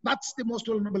see that's the most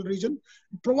vulnerable region.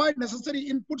 Provide necessary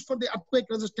inputs for the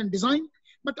earthquake-resistant design.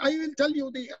 But I will tell you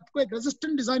the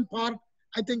earthquake-resistant design part,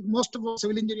 I think most of our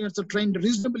civil engineers are trained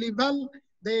reasonably well.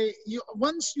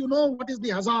 Once you know what is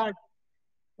the hazard,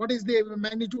 what is the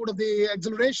magnitude of the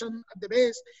acceleration at the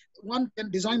base, one can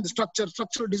design the structure.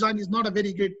 Structural design is not a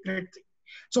very great thing.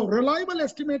 So reliable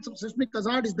estimates of seismic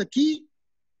hazard is the key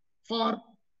for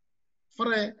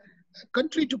a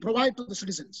country to provide to the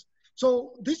citizens.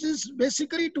 So this is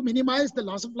basically to minimize the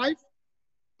loss of life,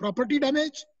 property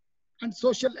damage, and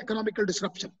social economical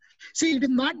disruption. See, it is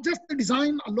not just the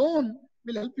design alone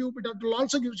will help you, but it will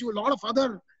also give you a lot of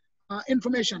other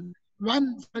information.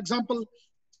 One, for example,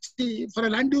 see, for a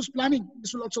land use planning,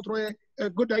 this will also throw a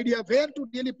good idea where to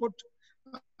really put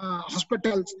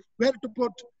hospitals, where to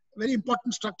put very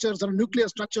important structures or nuclear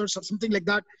structures or something like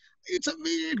that. It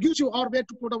gives you or where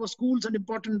to put our schools and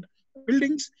important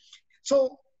buildings.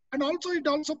 So, and also it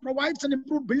also provides an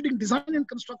improved building design and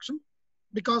construction,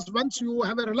 because once you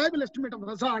have a reliable estimate of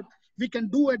hazard, we can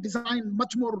do a design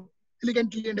much more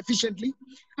elegantly and efficiently.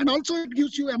 And also it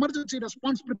gives you emergency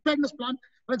response preparedness plan.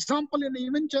 For example, in an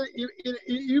event,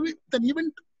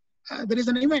 there is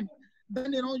an event,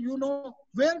 then you know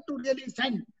where to really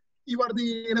send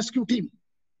the rescue team.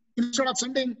 Instead of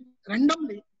sending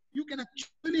randomly, you can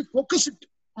actually focus it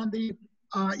on the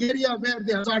area where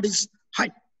the hazard is high.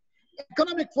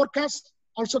 Economic forecasts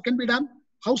also can be done.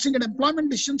 Housing and employment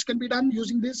decisions can be done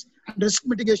using this, and risk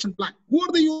mitigation plan. Who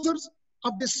are the users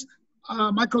of this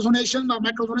microzonation or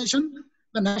macrozonation?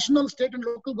 The national, state, and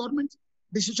local governments,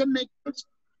 decision makers,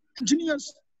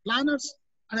 engineers, planners,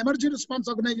 and emergency response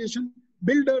organizations,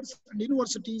 builders, and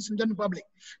universities and general public.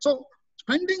 So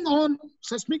spending on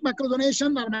seismic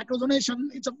macrozonation or macrozonation,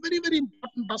 it's a very, very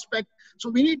important aspect. So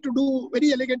we need to do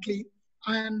very elegantly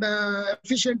and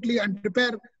efficiently and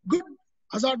prepare good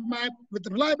hazard map with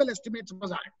reliable estimates of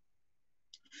hazard.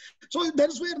 So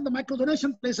that's where the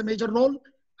macrozonation plays a major role.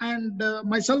 And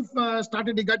myself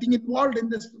started getting involved in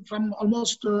this from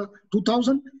almost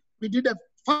 2000. We did a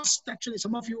first, actually,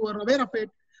 some of you are aware of it.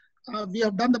 We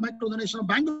have done the macrozonation of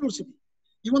Bangalore city,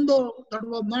 even though that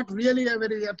was not really a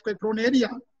very earthquake-prone area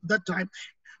at that time,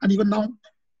 and even now.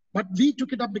 But we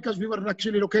took it up because we were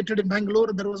actually located in Bangalore,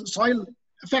 and there was a soil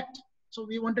effect. So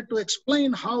we wanted to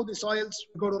explain how the soils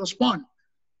were going to respond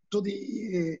to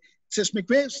the seismic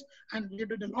waves, and we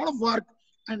did a lot of work.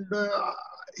 And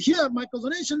here,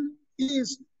 macrozonation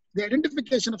is the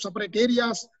identification of separate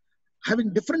areas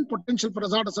having different potential for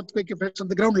hazardous earthquake effects on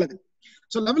the ground level.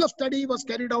 So level of study was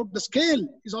carried out. The scale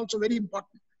is also very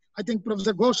important. I think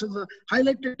Professor Ghosh has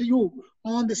highlighted to you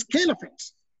on the scale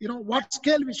effects, what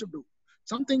scale we should do.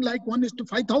 Something like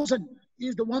 1:5,000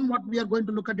 is the one what we are going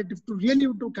to look at it to really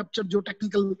to capture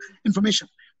geotechnical information.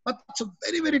 But it's a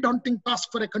very, very daunting task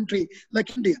for a country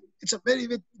like India. It's a very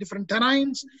with different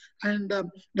terrains and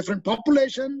different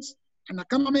populations and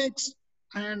economics,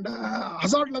 and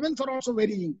hazard levels are also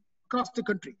varying across the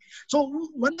country. So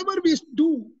whenever we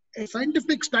do a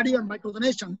scientific study on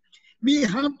macrozonation, we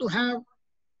have to have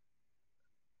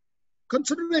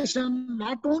consideration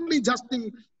not only just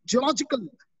the geological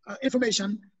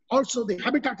information, also the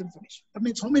habitat information. That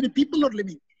means how many people are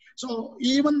living. So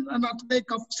even an earthquake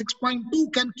of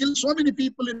 6.2 can kill so many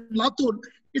people in Latur.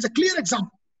 It's a clear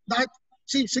example that,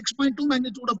 see, 6.2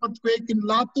 magnitude of earthquake in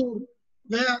Latur,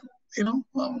 where,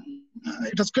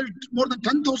 it has killed more than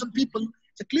 10,000 people.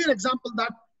 It's a clear example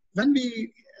that when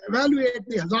we evaluate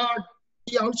the hazard,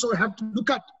 we also have to look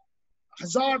at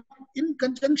hazard in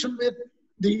conjunction with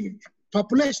the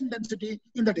population density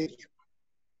in that area.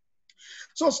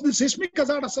 So the seismic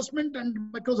hazard assessment and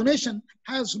macrozonation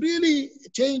has really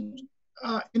changed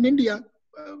in India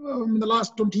in the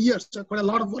last 20 years. Quite a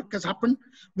lot of work has happened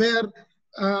where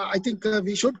I think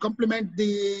we should complement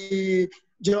the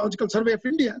Geological Survey of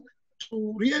India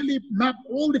to really map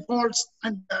all the faults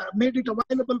and made it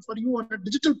available for you on a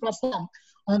digital platform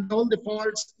on all the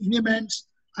faults, lineaments,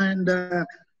 and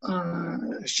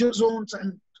shear zones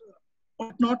and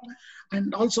whatnot.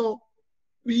 And also,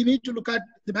 we need to look at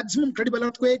the maximum credible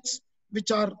earthquakes, which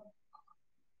are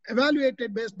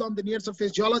evaluated based on the near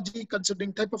surface geology,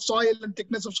 considering type of soil and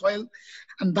thickness of soil.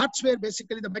 And that's where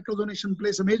basically the macrozonation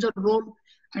plays a major role.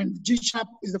 And GSHAP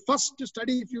is the first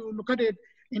study, if you look at it,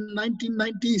 in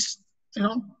 1990s,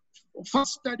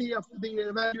 first study of the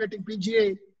evaluating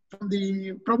PGA from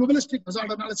the probabilistic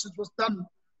hazard analysis was done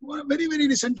very, very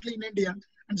recently in India.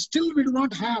 And still we do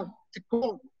not have a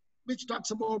code which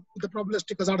talks about the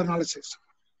probabilistic hazard analysis.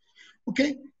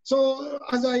 Okay, so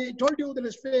as I told you, the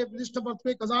list of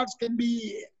earthquake hazards can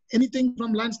be anything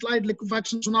from landslide,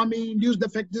 liquefaction, tsunami, induced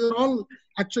effect. These are all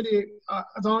actually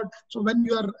hazard. So when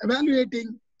you are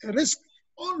evaluating a risk,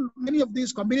 many of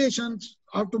these combinations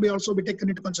have to be also be taken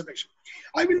into consideration.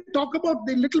 I will talk about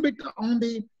the little bit on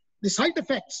the side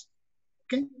effects,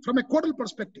 okay, from a codal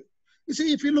perspective. You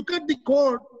see, if you look at the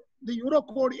code, the Euro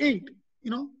Code 8,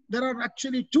 there are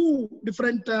actually two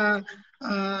different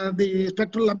the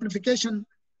spectral amplification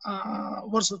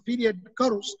versus period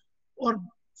curves. or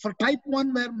for type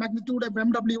 1 where magnitude of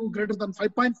MW greater than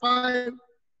 5.5,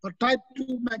 for type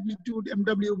 2 magnitude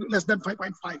MW less than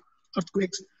 5.5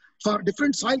 earthquakes. For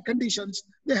different soil conditions,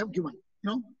 they have given.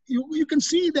 You can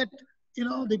see that,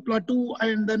 the plateau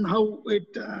and then how it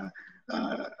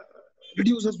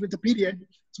reduces with the period.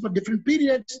 So for different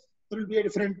periods, there will be a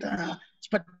different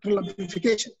spectral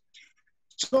amplification.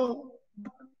 So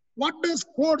what does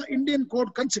Indian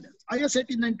code consider? ISET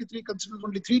 93 considers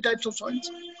only 3 types of soils: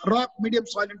 rock, medium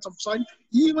soil, and subsoil.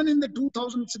 Even in the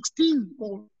 2016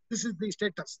 code, this is the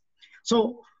status. So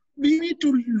we need to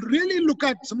really look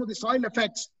at some of the soil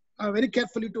effects very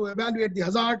carefully to evaluate the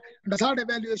hazard. And hazard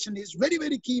evaluation is very,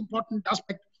 very key important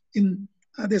aspect in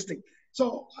this thing. So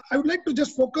I would like to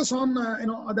just focus on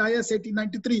the ISET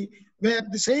 93, where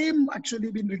the same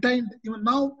actually been retained even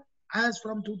now as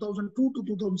from 2002 to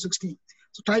 2016.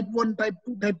 So type 1, type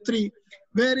 2, type 3,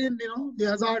 wherein the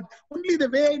hazard, only the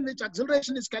way in which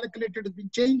acceleration is calculated has been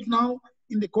changed now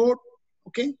in the code.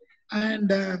 Okay, and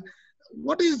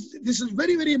this is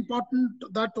very, very important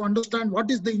that to understand what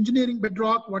is the engineering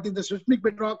bedrock, what is the seismic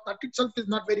bedrock. That itself is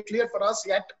not very clear for us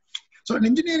yet. So an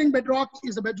engineering bedrock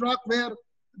is a bedrock where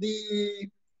the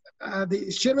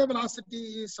shear wave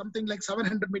velocity is something like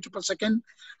 700 meters per second,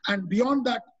 and beyond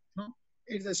that,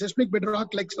 it's a seismic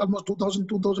bedrock like almost 2,000,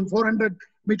 2,400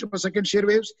 meters per second shear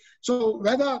waves. So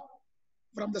whether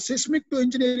from the seismic to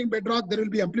engineering bedrock there will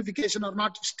be amplification or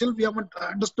not, still we haven't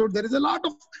understood. There is a lot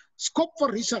of scope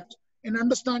for research in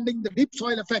understanding the deep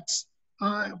soil effects,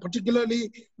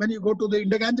 particularly when you go to the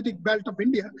Indo-Gangetic belt of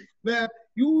India, where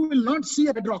you will not see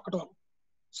a bedrock at all.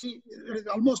 See, it is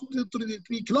almost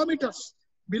 3 kilometers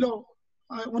below.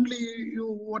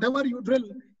 Whatever you drill,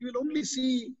 you will only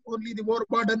see only the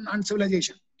overburden and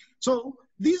civilization. So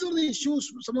these are the issues,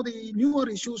 some of the newer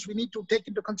issues we need to take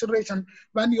into consideration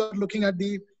when you are looking at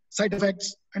the site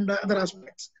effects and the other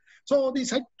aspects. So the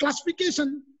site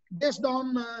classification based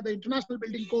on the International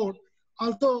Building Code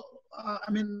also,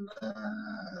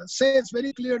 says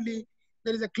very clearly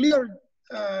there is a clear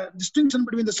distinction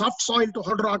between the soft soil to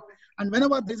hard rock, and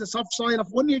whenever there is a soft soil of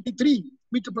 183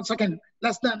 meters per second,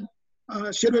 less than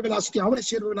shear wave velocity, average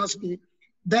shear wave velocity,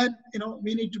 then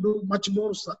we need to do much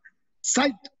more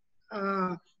site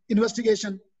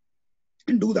investigation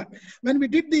and do that. When we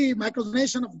did the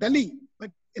micronization of Delhi,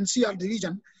 like NCR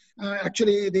region,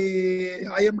 actually the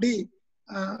IMD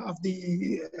of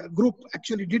the group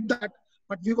actually did that,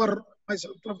 but we were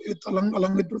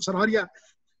along with Professor Arya.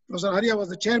 Professor Arya was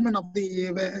the chairman of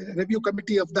the review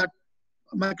committee of that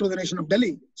micronization of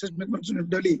Delhi, seismic micronization of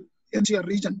Delhi, NCR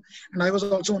region, and I was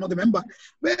also one of the members,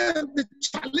 where the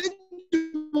challenge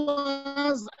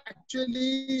was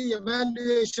actually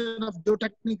evaluation of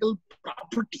geotechnical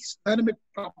properties, dynamic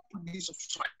properties of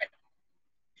soil.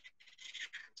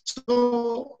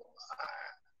 So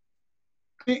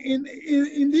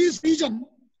in this region,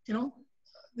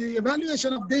 the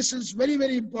evaluation of this is very,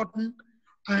 very important.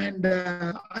 And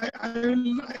I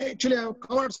have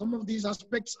covered some of these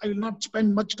aspects. I will not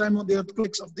spend much time on the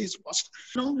earthquakes of these past.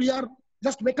 We are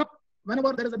just wake up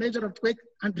whenever there is a major earthquake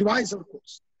and revise our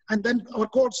codes. And then our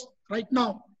codes right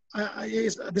now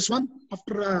is this one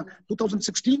after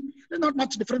 2016. There's not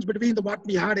much difference between what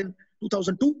we had in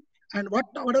 2002. And what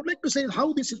I would like to say is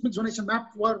how the seismic zonation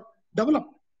map were developed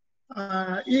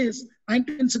is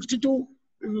 1962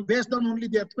 based on only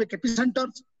the earthquake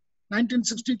epicenters.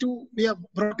 1962, we have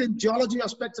brought in geology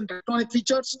aspects and tectonic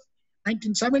features.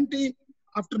 1970,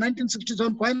 after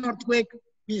 1967 Coin earthquake,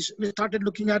 we started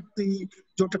looking at the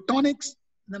geotectonics.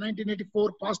 In the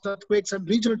 1984 past earthquakes and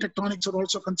regional tectonics are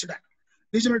also considered.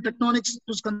 Regional tectonics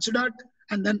was considered,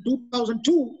 and then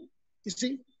 2002, you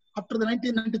see, after the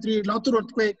 1993 Latur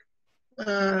earthquake,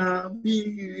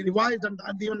 we revised, and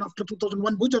even after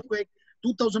 2001 Bhuj earthquake,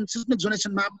 2000 seismic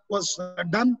zonation map was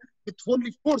done with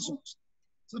only 4 zones.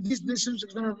 So these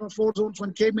 4 zones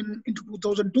one came into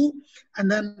 2002,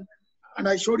 and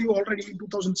I showed you already in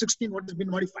 2016 what has been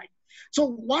modified. So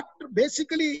what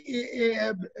basically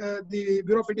the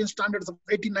Bureau of Indian Standards of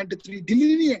 1893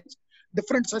 delineates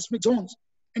different seismic zones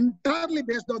entirely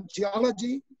based on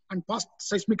geology and past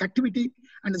seismic activity,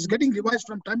 and is getting revised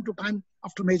from time to time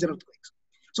after major earthquakes.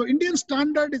 So Indian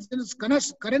standard is in its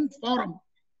current form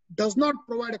does not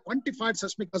provide a quantified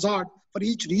seismic hazard for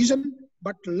each region,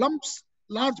 but lumps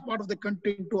large part of the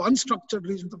country into unstructured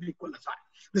regions of equal hazard.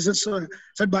 This is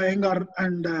said by Engar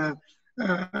and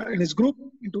in his group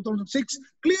in 2006,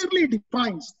 clearly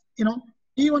defines,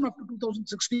 even up to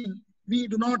 2016, we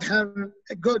do not have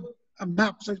a good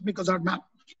map, seismic hazard map,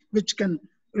 which can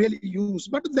really use.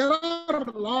 But there are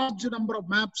a large number of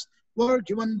maps were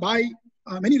given by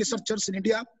many researchers in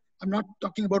India. I'm not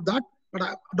talking about that, but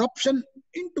adoption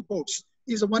into codes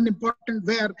is one important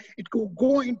where it could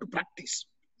go into practice,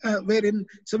 wherein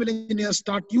civil engineers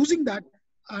start using that,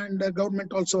 and the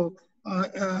government also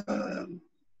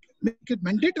make it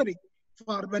mandatory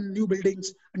for when new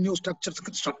buildings and new structures are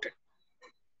constructed.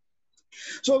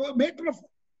 So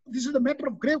this is a matter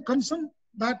of grave concern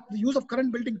that the use of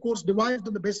current building codes devised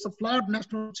on the basis of flawed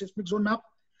national seismic zone map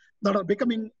that are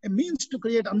becoming a means to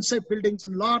create unsafe buildings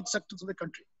in large sectors of the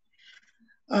country.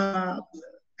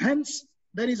 Hence,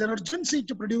 there is an urgency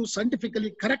to produce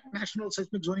scientifically correct national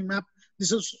seismic zoning map.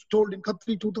 This is told in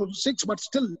Khatri 2006, but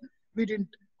still we didn't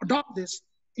adopt this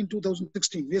in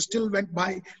 2016. We still went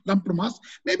by Lampramas.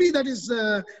 Maybe that is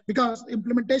because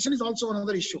implementation is also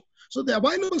another issue. So the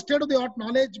available state-of-the-art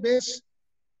knowledge base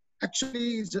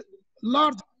actually is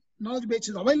large knowledge base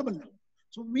is available now.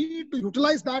 So we need to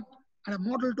utilize that and a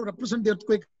model to represent the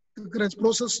earthquake occurrence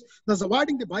process, thus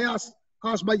avoiding the bias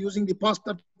caused by using the past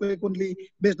earthquake only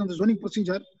based on the zoning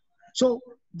procedure. So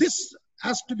this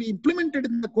has to be implemented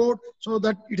in the code so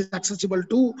that it is accessible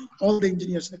to all the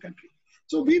engineers in the country.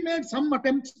 So we made some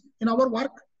attempts in our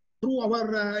work through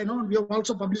our, we have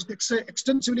also published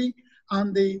extensively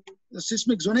on the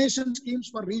seismic zonation schemes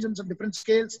for regions of different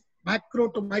scales, macro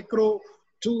to micro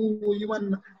to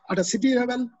even at a city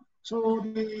level. So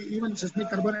even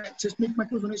seismic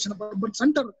macro zonation of urban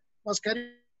center was carried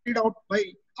out by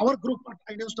our group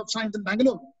at Institute of Science in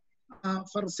Bangalore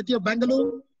for the city of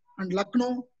Bangalore and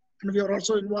Lucknow, and we were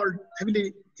also involved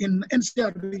heavily in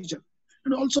NCR region.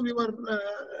 And also we were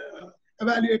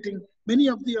evaluating many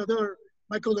of the other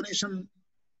micro-zonation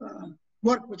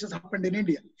work which has happened in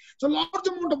India. So large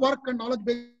amount of work and knowledge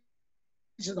base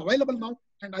is available now,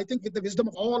 and I think with the wisdom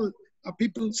of all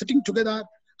people sitting together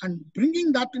and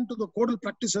bringing that into the codal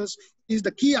practices is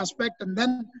the key aspect, and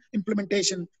then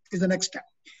implementation is the next step.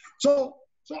 So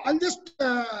I'll just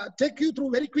take you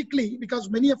through very quickly, because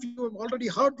many of you have already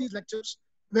heard these lectures,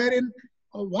 wherein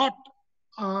what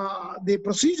the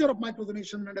procedure of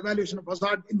micro-zonation and evaluation of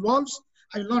hazard involves.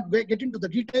 I will not get into the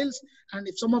details, and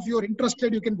if some of you are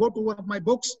interested, you can go to one of my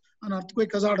books on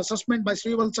earthquake hazard assessment by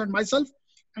Srivalsa and myself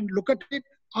and look at it.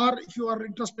 Or if you are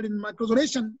interested in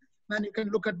micro-zonation, then you can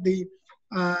look at the,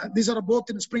 these are both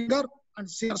in Springer and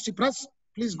CRC Press.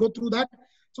 Please go through that.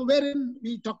 So wherein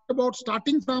we talked about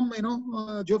starting from,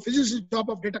 geophysicist's job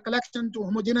of data collection to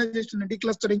homogenization and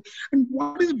declustering. And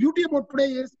what is the beauty about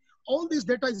today is all this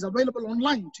data is available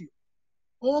online to you.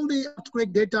 All the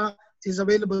earthquake data is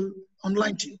available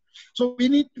online to you. So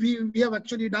we have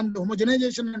actually done the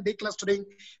homogenization and declustering,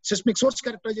 seismic source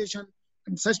characterization,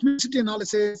 and seismicity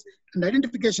analysis, and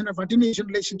identification of attenuation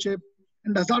relationship,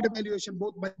 and hazard evaluation,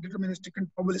 both by deterministic and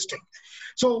probabilistic.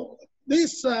 So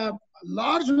this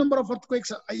large number of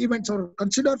earthquakes events are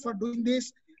considered for doing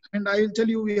this, and I will tell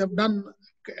you we have done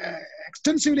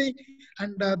extensively,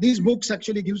 and these books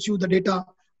actually gives you the data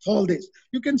for all this.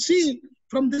 You can see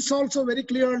from this also very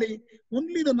clearly,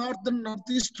 only the northern,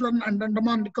 northeastern, and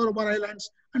Andaman Nicobar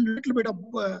Islands, and a little bit of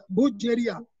Bhuj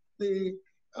area,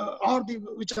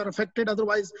 which are affected.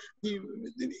 Otherwise, the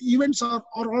events are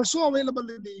also available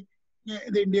in the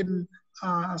Indian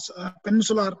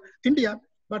peninsular India,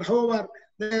 but however,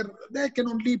 they can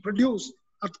only produce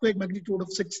earthquake magnitude of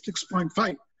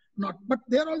 6.5. But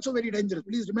they are also very dangerous.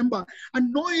 Please remember,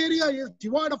 and no area is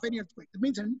devoid of any earthquake. It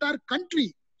means entire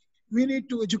country we need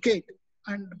to educate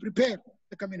and prepare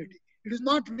the community. It is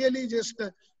not really just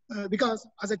because,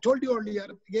 as I told you earlier,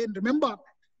 again, remember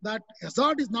that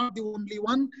hazard is not the only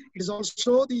one. It is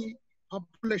also the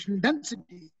population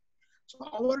density. So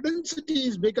our density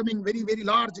is becoming very, very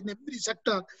large in every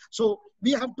sector. So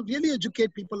we have to really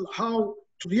educate people how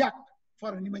to react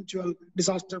for an eventual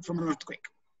disaster from an earthquake.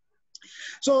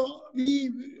 So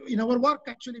in our work,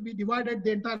 actually, we divided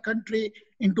the entire country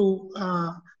into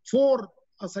 5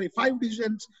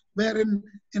 divisions, wherein,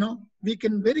 we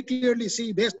can very clearly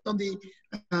see based on the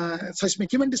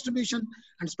seismic event distribution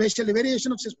and spatial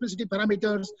variation of seismicity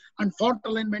parameters and fault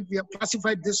alignment. We have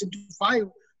classified this into 5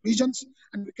 regions,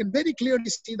 and we can very clearly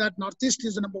see that Northeast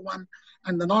is the number 1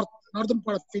 and the northern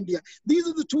part of India. These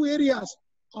are the 2 areas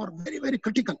are very, very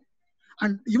critical.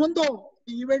 And even though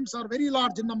the events are very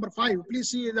large in number 5, please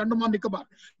see the Andaman Nicobar,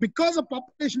 because the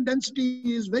population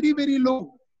density is very, very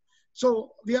low.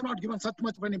 So we have not given such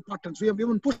much of an importance. We have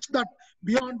even pushed that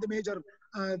beyond the major,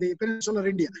 the peninsular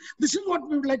India. This is what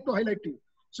we would like to highlight to you.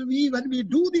 So when we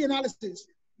do the analysis,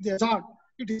 the hazard,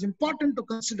 it is important to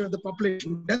consider the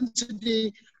population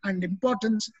density, and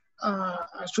importance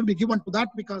should be given to that,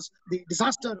 because the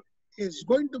disaster is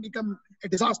going to become a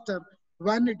disaster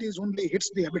when it is only hits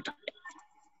the habitat.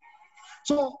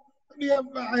 So we have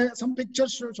some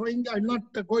pictures showing, I'm not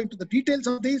going into the details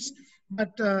of this,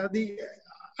 but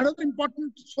Another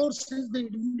important source is the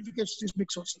identification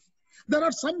seismic sources. There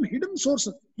are some hidden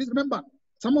sources. Please remember,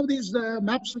 some of these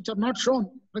maps which are not shown,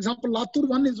 for example, Latur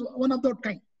 1 is one of that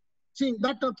kind. See,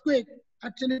 that earthquake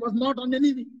actually was not on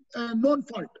any known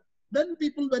fault. Then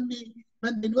people, when they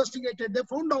investigated, they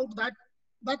found out that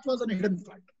that was a hidden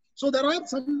fault. So there are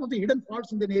some of the hidden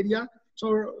faults in the area.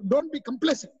 So don't be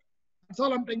complacent. That's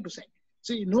all I'm trying to say.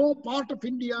 See, no part of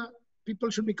India, people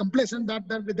should be complacent that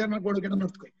they're not going to get an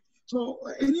earthquake. So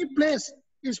any place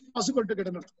is possible to get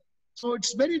an earthquake. So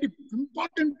it's very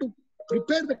important to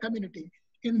prepare the community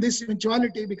in this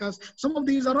eventuality, because some of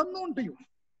these are unknown to you.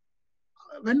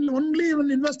 When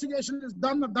investigation is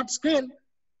done at that scale,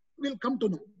 we'll come to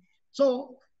know.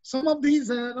 So some of these,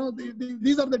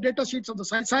 these are the data sheets of the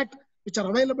ISET, which are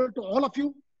available to all of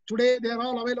you. Today, they are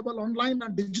all available online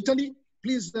and digitally.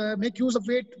 Please make use of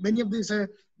it. Many of these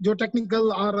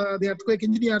geotechnical or the earthquake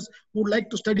engineers would like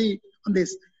to study on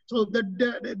this. So the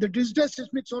digital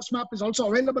seismic source map is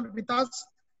also available with us.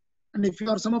 And if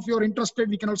some of you are interested,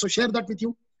 we can also share that with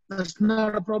you. That's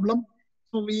not a problem.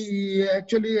 So we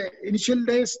actually, initial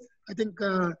days, I think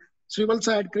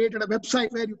Srivalsa had created a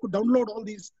website where you could download all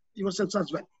these yourselves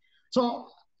as well. So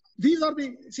these are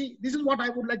this is what I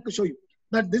would like to show you,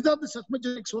 that these are the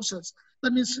seismogenic sources.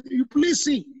 That means you please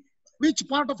see which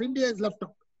part of India is left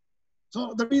out.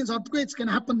 So that means earthquakes can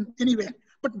happen anywhere.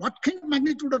 But what kind of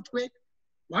magnitude earthquake?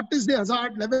 What is the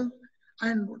hazard level?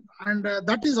 And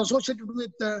that is associated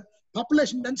with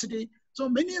population density. So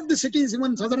many of the cities,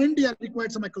 even southern India, require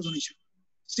some microzonation.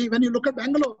 See, when you look at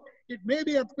Bangalore, it may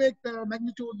be earthquake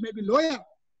magnitude may be lower,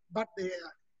 but the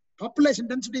population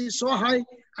density is so high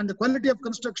and the quality of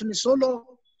construction is so low.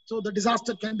 So the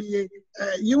disaster can be,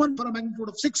 even for a magnitude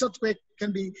of 6 earthquake,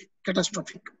 can be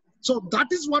catastrophic. So that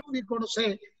is what we're going to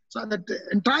say. So that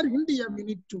entire India, we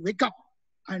need to wake up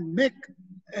and make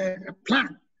a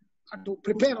plan to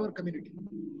prepare our community.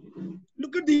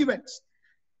 Look at the events.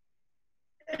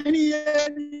 Any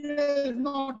area is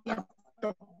not left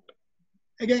out.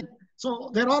 Again, so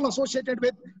they're all associated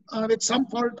with some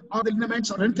fault or the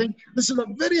lineaments or anything. This is a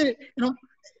very,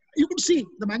 you could see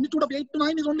the magnitude of 8 to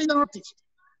 9 is only in the northeast,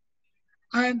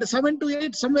 and 7 to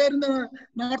 8 somewhere in the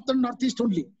north and northeast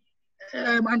only,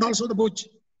 and also the Bhuj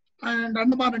and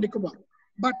Andaman and Nicobar.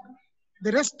 But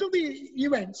the rest of the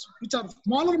events, which are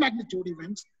smaller magnitude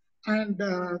events, and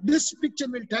this picture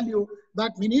will tell you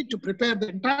that we need to prepare the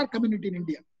entire community in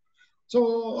India.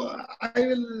 So I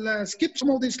will skip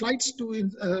some of these slides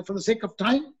for the sake of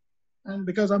time, and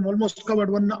because I'm almost covered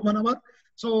one hour.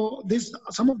 So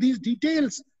some of these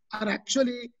details are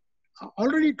actually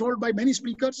already told by many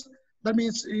speakers. That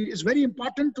means it's very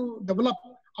important to develop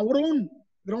our own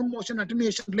ground motion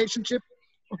attenuation relationship,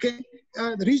 okay,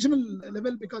 the regional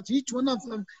level, because each one of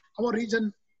them, our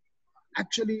region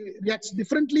actually reacts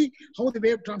differently, how the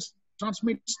wave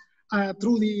transmits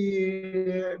through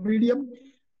the medium.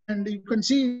 And you can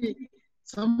see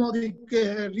some of the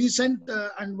recent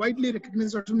and widely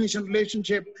recognized attenuation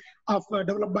relationship of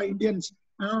developed by Indians,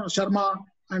 Sharma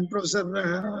and Professor.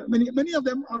 Many of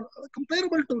them are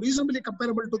reasonably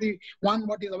comparable to the one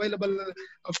what is available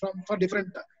for different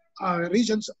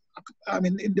regions. I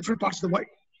mean, in different parts of the world.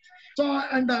 So,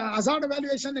 and hazard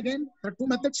evaluation, again, there are two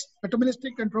methods: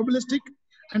 deterministic and probabilistic.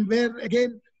 And where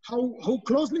again, how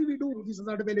closely we do this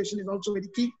hazard evaluation is also very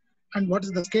key. And what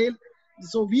is the scale?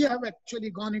 So we have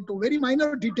actually gone into very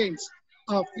minor details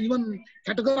of even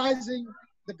categorizing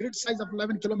the grid size of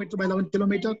 11 kilometer by 11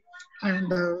 kilometer,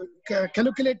 and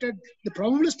calculated the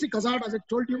probabilistic hazard, as I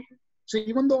told you. So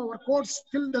even though our course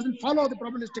still doesn't follow the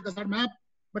probabilistic hazard map,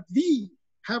 but we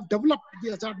have developed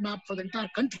the hazard map for the entire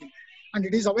country, and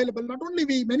it is available. Not only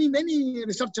we, many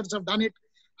researchers have done it,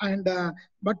 and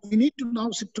but we need to now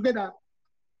sit together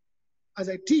as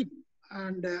a team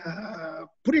and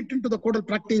put it into the codal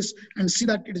practice and see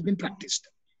that it has been practiced.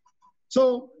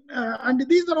 So, and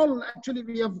these are all actually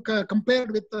we have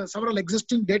compared with several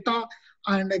existing data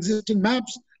and existing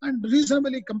maps, and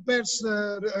reasonably compares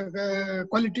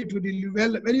qualitatively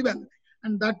very well.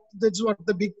 And that's what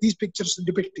these pictures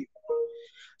depict.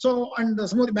 So, and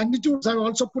some of the magnitudes I've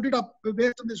also put it up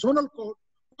based on the zonal code.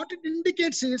 What it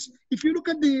indicates is, if you look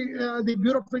at the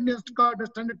Bureau of Indian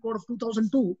Standard Code of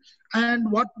 2002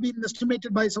 and what been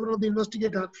estimated by several of the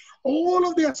investigators, all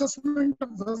of the assessment of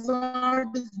hazard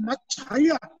is much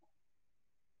higher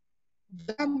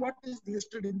than what is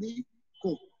listed in the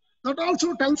code. That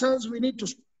also tells us we need to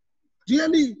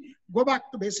really go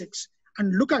back to basics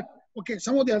and look at, okay,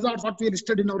 some of the hazards what we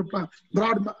listed in our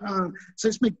broad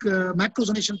seismic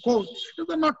macrozonation code,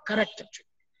 they're not correct actually.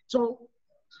 So,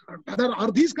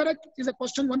 are these correct is a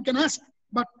question one can ask.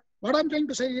 But what I'm trying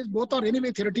to say is both are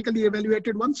anyway theoretically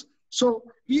evaluated ones. So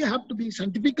we have to be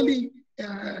scientifically,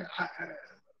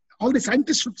 all the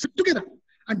scientists should sit together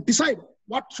and decide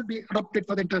what should be adopted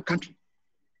for the entire country.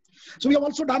 So we have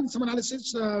also done some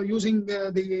analysis using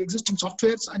the existing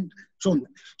softwares and shown.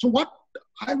 So what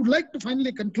I would like to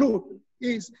finally conclude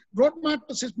is roadmap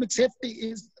to seismic safety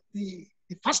is the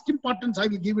first importance I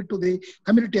will give it to the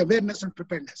community awareness and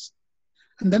preparedness.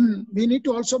 And then we need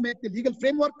to also make the legal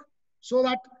framework so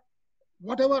that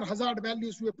whatever hazard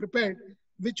values we have prepared,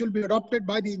 which will be adopted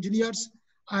by the engineers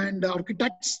and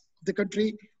architects of the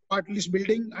country, or at least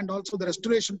building, and also the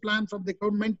restoration plan from the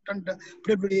government and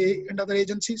and other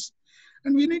agencies.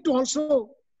 And we need to also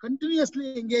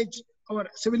continuously engage our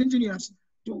civil engineers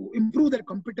to improve their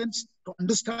competence, to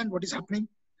understand what is happening,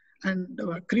 and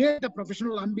create a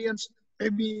professional ambience.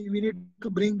 Maybe we need to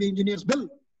bring the engineers bill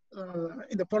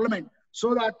in the parliament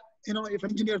so that, you know, if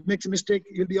an engineer makes a mistake,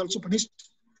 he'll be also punished.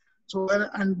 So,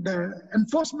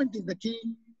 enforcement is the key,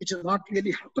 which is not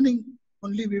really happening.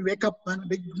 Only we wake up when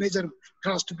big major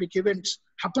catastrophic events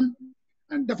happen.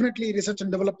 And definitely research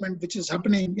and development, which is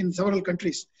happening in several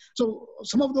countries. So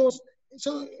some of those,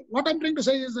 so what I'm trying to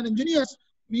say is that engineers,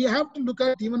 we have to look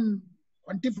at even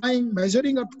quantifying,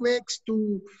 measuring earthquakes,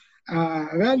 to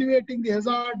evaluating the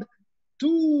hazard,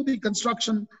 to the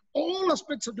construction, all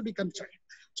aspects have to be considered.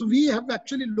 So we have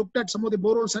actually looked at some of the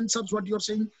borehole sensors, what you're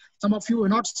saying, some of you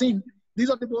have not seen. These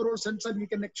are the borehole sensors we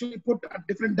can actually put at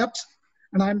different depths.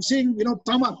 And I'm seeing, you know,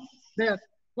 Tamar there,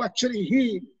 who actually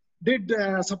he did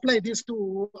supply this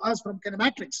to us from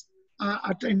Kinematrix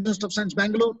at Institute of Science,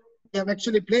 Bangalore. We have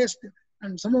actually placed,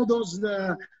 and some of those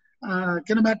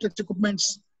Kinematrix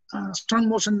equipments, strong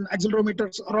motion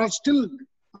accelerometers are all still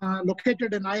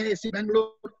located in IISc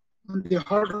Bangalore on the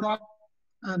hard rock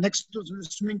next to the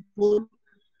swimming pool.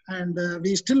 And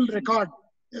we still record.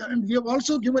 And we have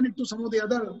also given it to some of the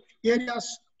other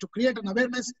areas to create an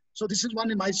awareness. So this is one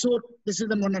in Mysore, this is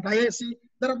the one at IISc.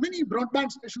 There are many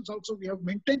broadband stations also we have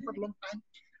maintained for a long time.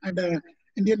 And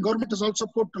Indian government has also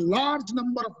put a large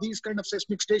number of these kind of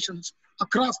seismic stations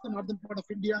across the northern part of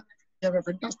India. We have a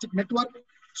fantastic network.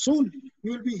 Soon,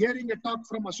 you will be hearing a talk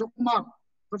from Ashok Kumar,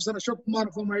 Professor Ashok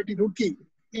Kumar from IIT Roorkee,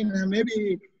 in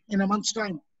maybe in a month's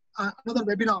time, another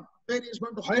webinar where he is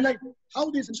going to highlight how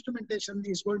this instrumentation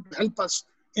is going to help us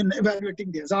in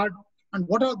evaluating the hazard and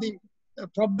what are the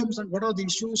problems and what are the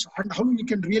issues and how we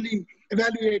can really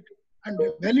evaluate and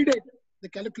validate the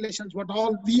calculations, what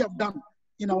all we have done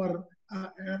in our,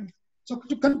 so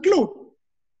to conclude,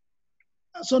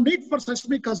 so need for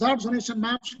seismic hazard zonation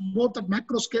maps, both at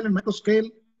macro scale and micro scale,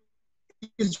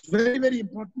 is very, very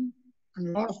important, and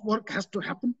a lot of work has to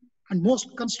happen. And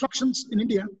most constructions in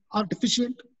India are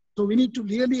deficient. So we need to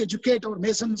really educate our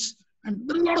masons, and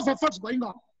there are a lot of efforts going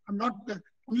on. I'm not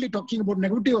only talking about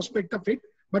negative aspect of it,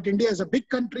 but India is a big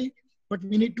country, but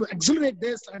we need to accelerate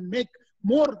this and make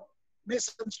more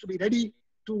masons to be ready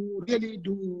to really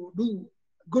do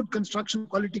good construction,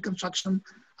 quality construction.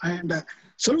 And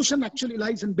solution actually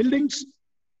lies in buildings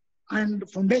and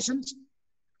foundations,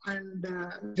 and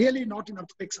really not in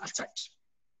earthquakes as such.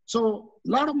 So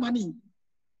a lot of money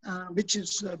which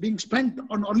is being spent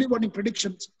on early warning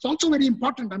predictions. It's also very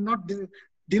important. I'm not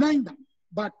denying that,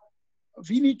 but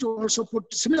we need to also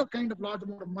put similar kind of large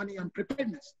amount of money on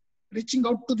preparedness, reaching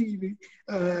out to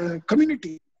the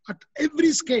community at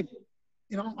every scale,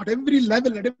 you know, at every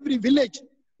level, at every village,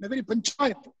 every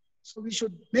panchayat. So we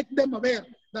should make them aware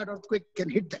that earthquake can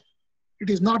hit them. It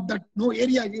is not that no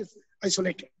area is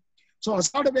isolated. So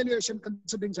hazard evaluation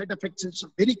considering side effects is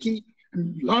very key,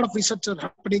 and a lot of research are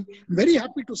happening. I'm very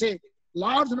happy to say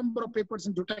large number of papers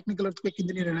in geotechnical earthquake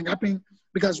engineering are happening,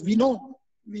 because we know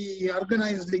we are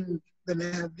organizing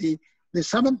the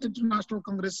 7th International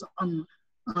Congress on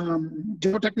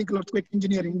geotechnical earthquake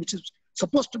engineering, which is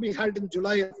supposed to be held in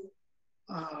July of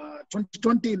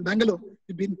 2020 in Bangalore.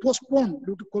 It's been postponed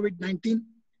due to COVID-19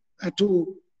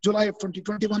 to July of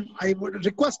 2021. I would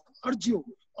urge you,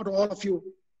 or all of you,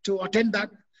 to attend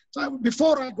that. So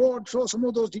before I go and show some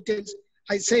of those details,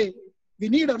 I say we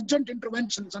need urgent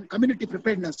interventions on community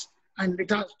preparedness. And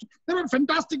there are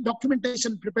fantastic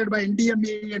documentation prepared by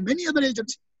NDMA and many other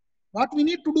agencies. What we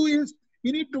need to do is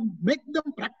we need to make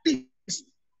them practice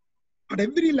at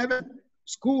every level,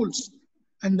 schools,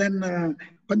 and then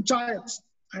panchayats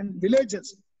and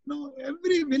villages. No,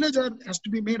 every villager has to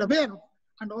be made aware,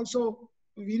 and also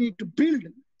we need to build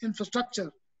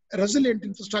infrastructure, a resilient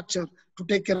infrastructure to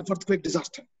take care of earthquake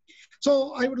disaster.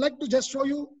 So I would like to just show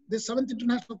you this 7th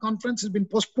International Conference has been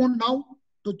postponed now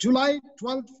to July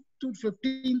 12th to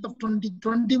 15th of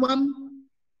 2021,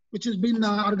 which has been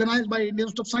organized by Indian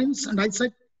Institute of Science and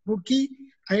ISET Roorkee,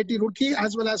 IIT Roorkee,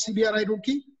 as well as CBRI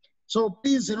Roorkee. So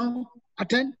please,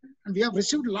 attend. and we have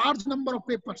received large number of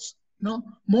papers,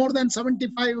 more than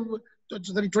 25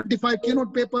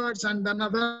 keynote papers, and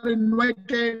another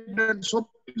invited and so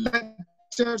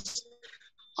lectures,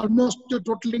 almost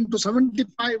totaling to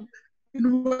 75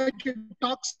 invited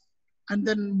talks, and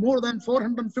then more than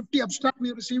 450 abstracts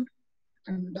we received.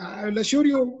 And I will assure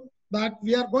you that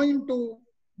we are going to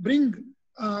bring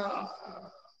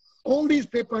all these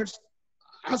papers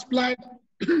as planned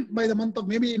by the month of,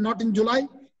 maybe not in July,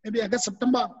 maybe August,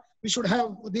 September. We should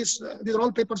have these are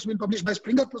all papers being published by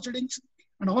Springer Proceedings,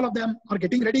 and all of them are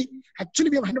getting ready.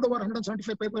 Actually, we have handed over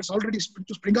 175 papers already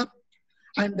to Springer,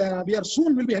 and we are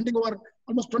soon will be handing over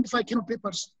almost 25 keynote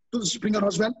papers to the Springer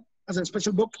as well as a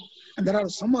special book. And there are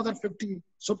some other 50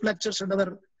 sub lectures and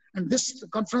other. And this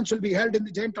conference will be held in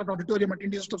the Giant Auditorium at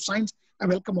Indian Institute of Science. I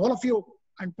welcome all of you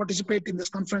and participate in this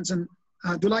conference in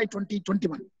July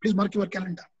 2021. Please mark your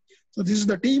calendar. So this is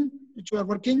the team which we are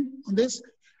working on this.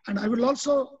 And I would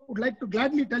like to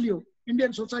gladly tell you,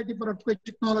 Indian Society for Earthquake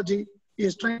Technology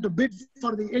is trying to bid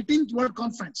for the 18th World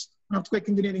Conference on Earthquake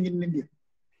Engineering in India.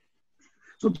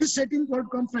 So this 18th World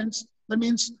Conference, that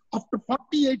means after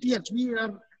 48 years,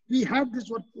 we had this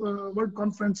World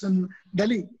Conference in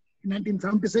Delhi in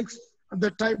 1976. At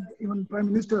that time, even Prime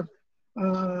Minister,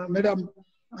 Madam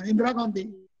Indira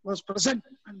Gandhi was present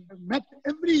and met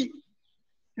every,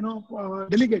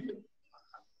 delegate.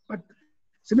 But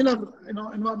similar,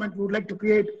 environment we would like to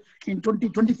create in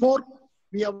 2024.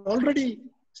 We have already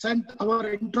sent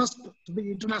our interest to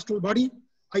the international body,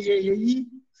 IAAE,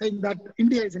 saying that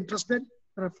India is interested.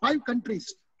 There are 5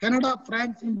 countries, Canada,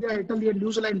 France, India, Italy, and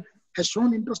New Zealand has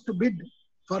shown interest to bid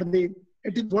for the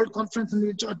 18th World Conference in the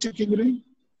Earthquake Engineering.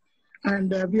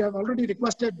 And we have already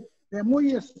requested the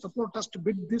MOES to support us to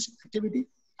bid this activity.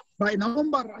 By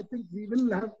November, I think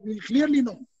we'll clearly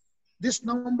know this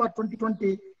November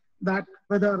 2020 that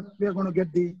whether we are going to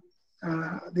get the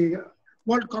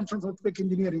World Conference of Earthquake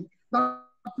Engineering. That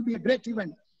will be a great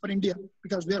event for India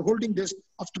because we are holding this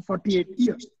after 48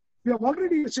 years. We have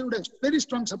already received a very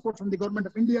strong support from the government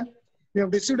of India. We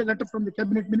have received a letter from the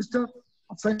Cabinet Minister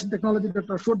of Science and Technology,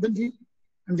 Dr. Ashok Benji,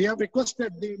 and we have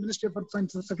requested the Ministry of Earth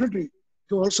Sciences Secretary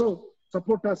to also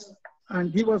support us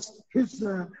and give us his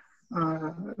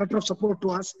letter of support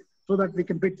to us so that we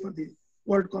can bid for the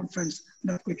World Conference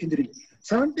on Earthquake Engineering.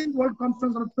 17th World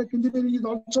Conference on Earthquake Engineering is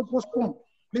also postponed.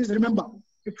 Please remember,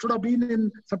 it should have been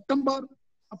in September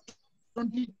of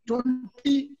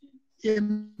 2020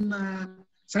 in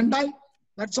Sendai.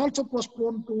 That's also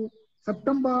postponed to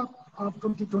September of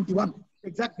 2021.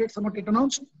 Exact dates are not yet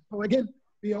announced. So again,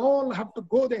 we all have to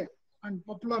go there and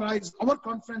popularize our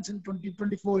conference in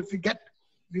 2024. If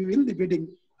we win the bidding.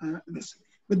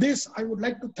 With this, I would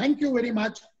like to thank you very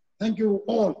much. Thank you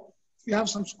all. If you have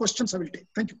some questions, I will take.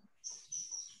 Thank you.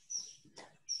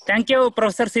 Thank you,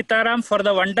 Professor Sitharam, for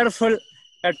the wonderful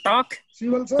talk. See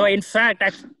you also. So in fact,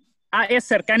 yes,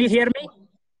 sir. Can you hear me?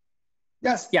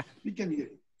 Yes. Yeah. We can hear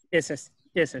you. Yes.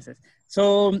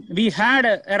 So we had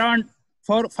around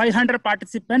 500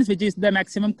 participants, which is the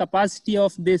maximum capacity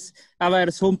of this, our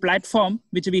Zoom platform,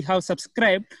 which we have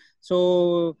subscribed.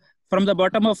 So from the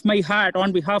bottom of my heart,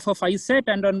 on behalf of ISET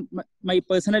and on my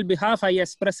personal behalf, I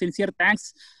express sincere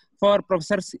thanks to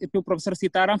Professor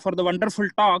Sitharam for the wonderful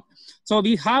talk. So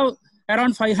we have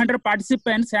around 500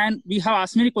 participants and we have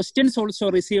as many questions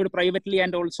also received privately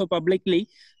and also publicly.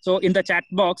 So in the chat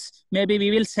box, maybe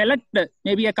we will select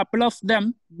maybe a couple of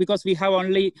them because we have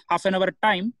only half an hour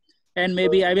time. And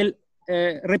maybe I will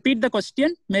repeat the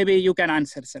question. Maybe you can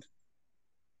answer, sir.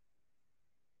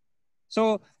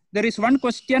 So there is one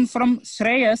question from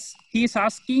Shreyas. He is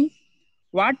asking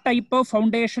what type of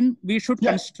foundation we should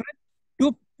construct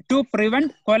to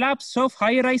prevent collapse of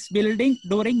high-rise building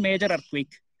during major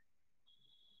earthquake.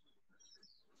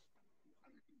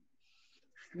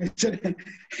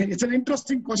 It's an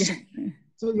interesting question. Yeah.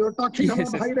 So you're talking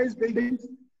about high-rise buildings.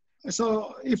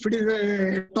 So if it is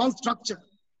a tall structure,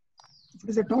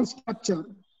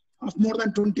 of more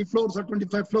than 20 floors or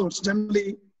 25 floors,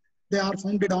 generally they are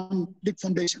founded on deep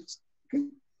foundations. Okay?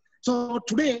 So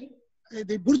today,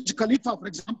 the Burj Khalifa, for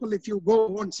example, if you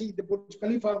go and see the Burj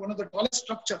Khalifa, one of the tallest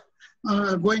structure,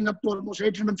 going up to almost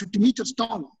 850 meters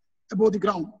tall above the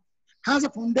ground, has a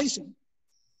foundation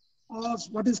of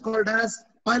what is called as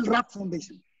pile wrap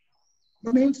foundation.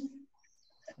 That means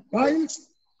piles,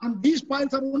 and these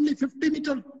piles are only 50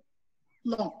 meters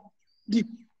long, deep,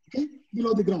 okay,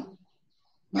 below the ground.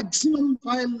 Maximum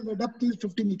pile depth is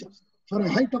 50 meters for a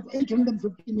height of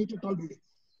 850 meter tall building.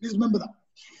 Please remember that.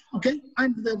 Okay,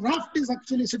 and the raft is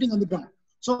actually sitting on the ground.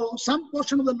 So some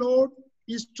portion of the load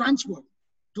is transferred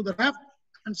to the raft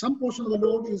and some portion of the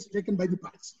load is taken by the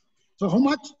piles. So how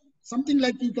much? something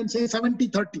like you can say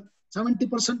 70-30.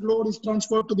 70% load is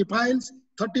transferred to the piles,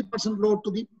 30% load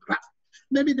to the raft.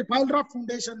 Maybe the pile raft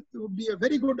foundation would be a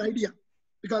very good idea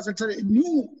because it's a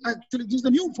new, actually this is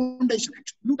the new foundation,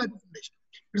 actually, new type of foundation.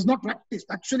 It is not practiced.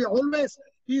 Actually, always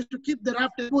we used to keep the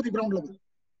raft above the ground level.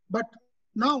 But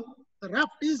now the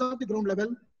raft is at the ground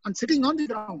level and sitting on the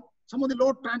ground. Some of the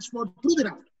load transferred through the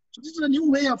raft. So this is a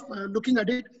new way of looking at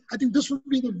it. I think this would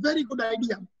be the very good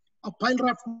idea of pile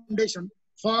raft foundation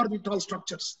for the tall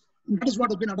structures. And that is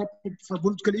what has been adopted for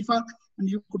Burj Khalifa. And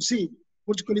you could see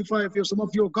Burj Khalifa, if some of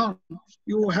you have gone,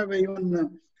 you have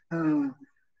even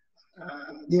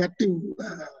the active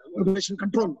vibration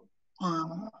control,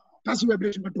 passive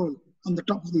vibration control on the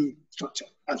top of the structure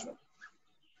as well.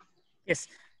 Yes.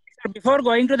 Before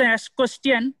going to the next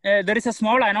question, there is a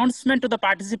small announcement to the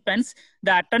participants.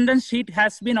 The attendance sheet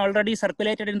has been already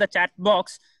circulated in the chat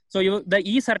box. So the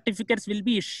e-certificates will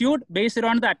be issued based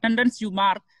on the attendance you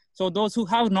mark. So those who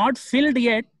have not filled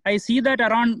yet, I see that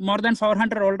around more than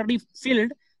 400 already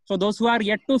filled. So those who are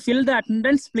yet to fill the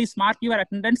attendance, please mark your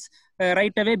attendance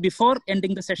right away before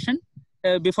ending the session,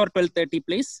 before 12:30,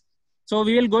 please. So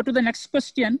we will go to the next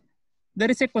question. There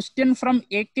is a question from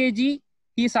AKG.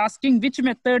 He is asking which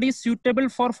method is suitable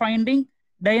for finding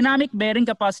dynamic bearing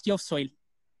capacity of soil.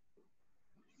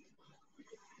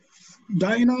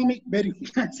 Dynamic bearing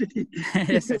capacity.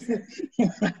 Yes, yes.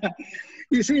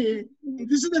 You see,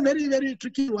 this is a very, very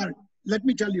tricky word. Let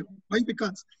me tell you. Why?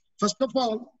 Because first of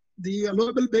all, the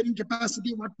allowable bearing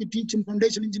capacity, what we teach in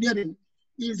foundation engineering,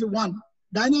 is one.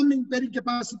 Dynamic bearing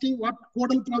capacity, what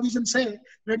codal provisions say,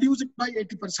 reduce it by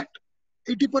 80%.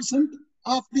 80%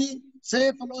 of the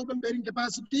safe allowable bearing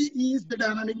capacity is the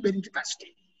dynamic bearing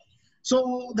capacity.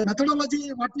 So the methodology,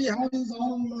 what we have is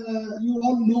all, you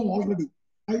all know already,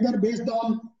 either based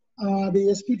on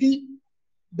the SPT,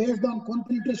 based on cone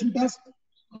penetration test,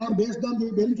 or based on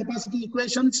the bearing capacity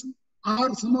equations,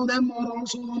 or some of them are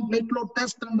also on plate load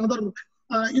test and other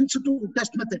in situ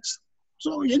test methods.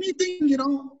 So anything,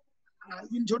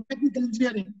 in geotechnical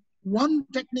engineering, one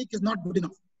technique is not good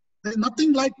enough. There is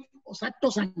nothing like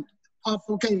sacrosanct of,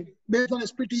 okay, based on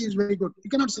SPT is very good. You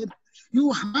cannot say that.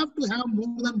 You have to have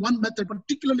more than one method,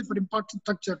 particularly for important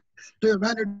structure, to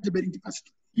evaluate the bearing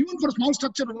capacity. Even for small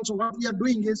structure also, what we are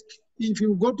doing is, if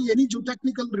you go to any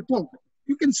geotechnical report,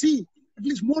 you can see at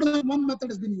least more than one method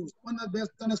has been used. One is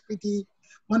based on SPT,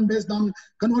 one based on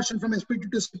conversion from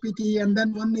SPT to SPT, and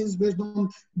then one is based on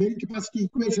bearing capacity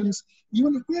equations.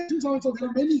 Even equations also, there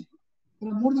are many.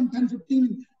 There are more than 10,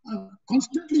 15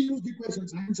 constantly used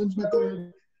equations, Hansen's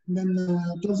method, and then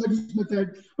Terzaghis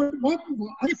method. But what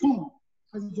I found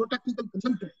as a geotechnical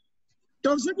consultant,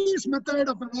 Terzaghis method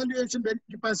of evaluation bearing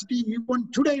capacity, even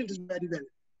today it is very well.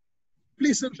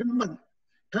 Please remember,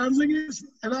 Terzaghis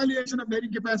evaluation of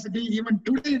bearing capacity, even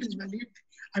today it is valid,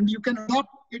 and you can adopt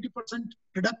 80%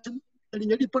 reduction, that is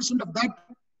 80% of that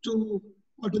to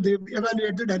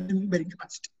evaluate the dynamic bearing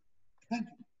capacity. Thank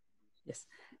you. Yes.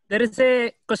 There is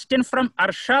a question from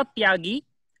Arsha Tyagi.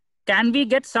 Can we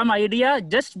get some idea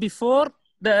just before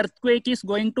the earthquake is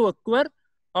going to occur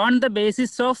on the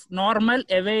basis of normal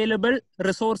available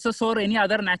resources or any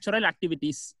other natural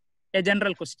activities? A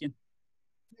general question.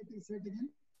 Say it again.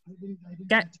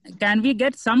 Can we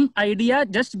get some idea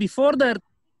just before the earthquake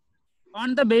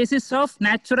on the basis of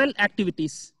natural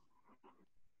activities?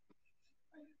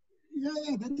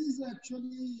 Yeah, that is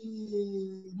actually,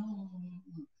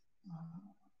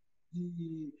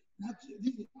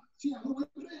 see, our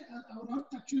earth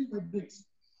actually vibrates.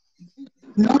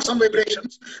 There are some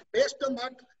vibrations. Based on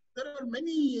that, there are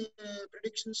many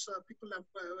predictions people have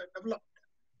developed,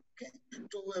 okay,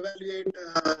 to evaluate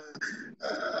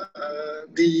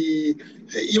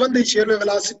even the shear wave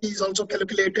velocity is also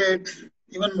calculated,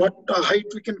 even what height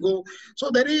we can go. So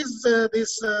there is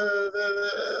this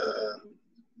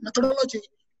methodology.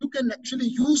 You can actually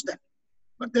use that,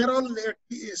 but they're all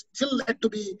still yet to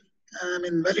be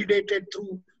validated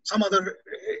through some other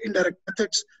indirect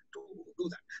methods to do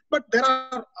that. But there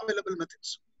are available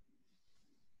methods.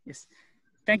 Yes.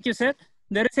 Thank you, sir.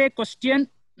 There is a question.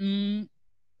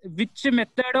 Which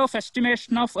method of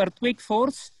estimation of earthquake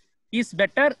force is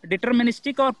better,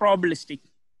 deterministic or probabilistic?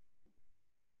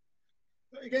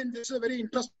 Again, this is a very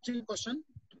interesting question.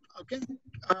 Okay.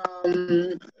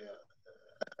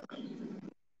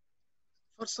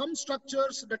 For some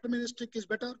structures, deterministic is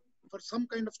better. For some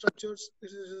kind of structures,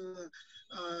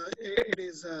 it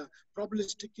is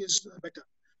probabilistic is better.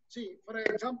 See, for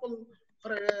example,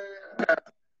 for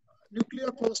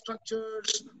nuclear power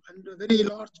structures and very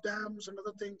large dams and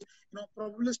other things,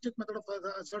 probabilistic method of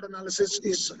hazard analysis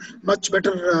is much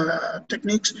better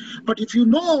techniques. But if you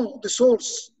know the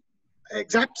source,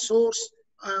 exact source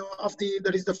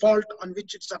that is the fault on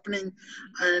which it's happening,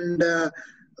 and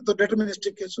the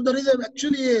deterministic case. So there is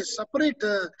actually a separate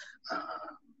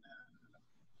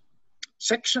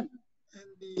section in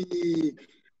the,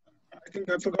 I think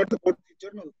I forgot about the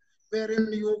journal,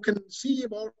 wherein you can see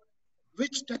about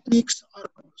which techniques are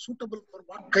suitable for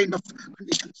what kind of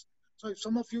conditions. So if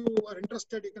some of you are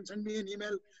interested, you can send me an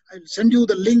email. I will send you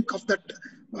the link of that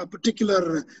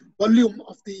particular volume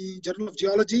of the Journal of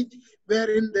Geology,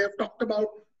 wherein they have talked about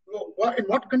in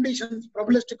what conditions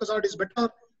probabilistic hazard is better,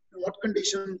 in what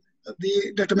condition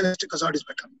the deterministic hazard is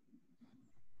better.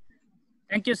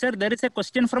 Thank you, sir. There is a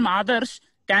question from Adarsh.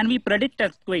 Can we predict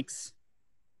earthquakes?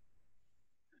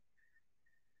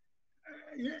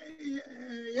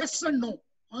 Yes and no.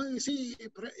 You see,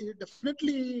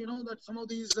 definitely, you know, that some of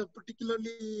these,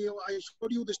 particularly, I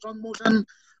showed you the strong motion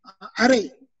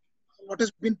array, what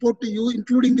has been put to you,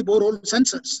 including the borehole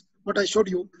sensors, what I showed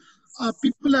you.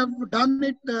 People have done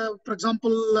it, for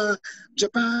example,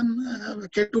 Japan,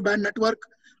 K2 band network,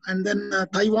 and then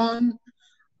Taiwan.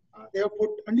 They have put,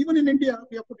 and even in India,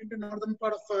 we have put into northern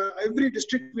part of every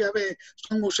district, we have a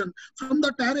strong motion. From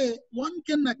that array, one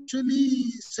can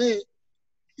actually say,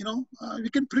 you know, we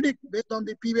can predict based on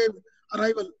the P wave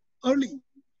arrival early.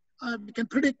 We can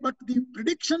predict, but the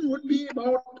prediction would be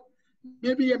about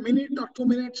maybe a minute or 2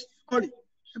 minutes early,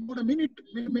 about a minute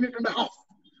and a half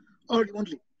early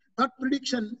only. That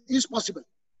prediction is possible.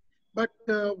 But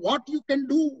what you can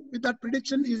do with that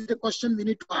prediction is the question we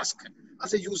need to ask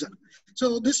as a user.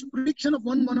 So this prediction of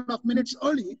 1.5 minutes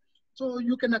early, so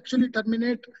you can actually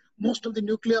terminate most of the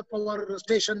nuclear power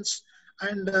stations,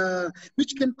 and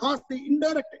which can cause the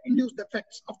indirect induced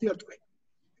effects of the earthquake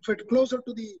if it's closer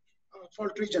to the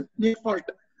fault region, near fault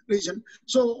region.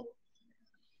 So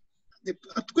the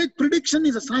earthquake prediction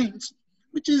is a science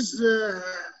which is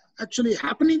actually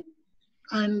happening,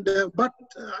 and but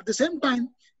at the same time,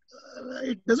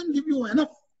 it doesn't give you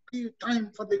enough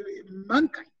time for the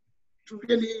mankind to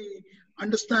really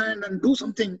understand and do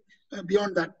something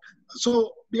beyond that.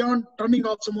 So beyond turning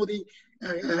off some of the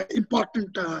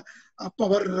important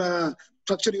power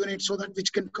structure units, so that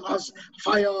which can cause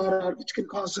fire or which can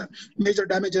cause major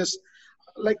damages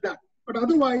like that. But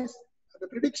otherwise, the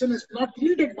prediction is not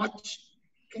yielded much.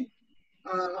 Okay,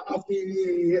 of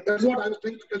the, that's what I was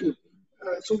trying to tell you.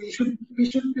 So we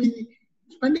should be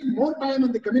spending more time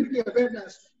on the community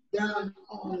awareness than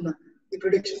on the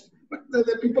prediction. But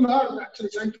the people are actually,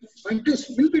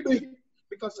 scientists will be doing,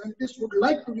 because scientists would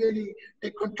like to really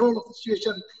take control of the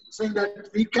situation, saying that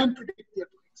we can predict the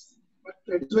earthquakes. But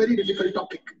it's a very difficult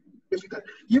topic. Difficult.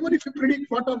 Even if you predict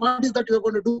what is that you're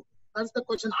going to do, that's the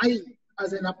question I,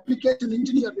 as an application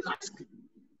engineer, will ask.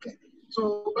 Okay.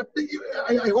 So, but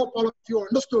I hope all of you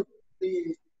understood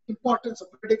the importance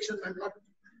of prediction and not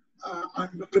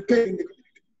and preparing the community.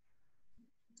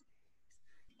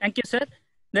 Thank you, sir.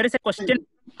 There is a question,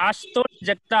 Ashutosh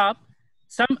Jagtap.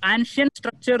 Some ancient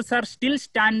structures are still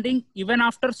standing even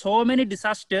after so many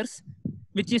disasters,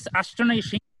 which is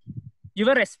astonishing.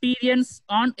 Your experience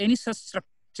on any such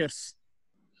structures?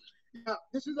 Yeah,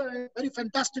 this is a very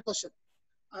fantastic question.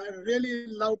 I really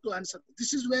love to answer.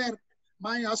 This is where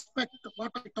my aspect of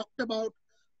what I talked about,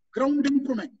 ground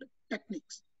improvement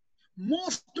techniques.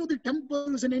 Most of the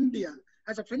temples in India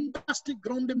has a fantastic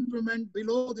ground improvement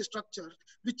below the structure,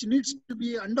 which needs to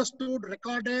be understood,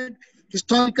 recorded,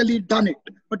 historically done it.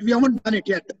 But we haven't done it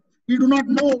yet. We do not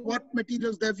know what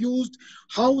materials they've used,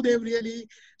 how they've really.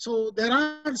 So there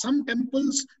are some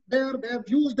temples where they have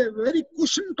used a very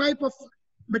cushion type of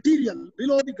material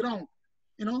below the ground,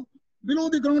 you know, below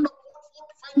the ground of 4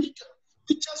 to 5 meters,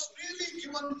 which has really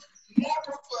given a lot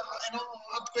of,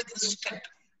 earthquake resistant.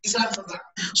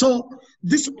 So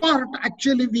this part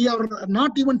actually we are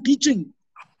not even teaching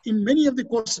in many of the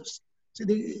courses. So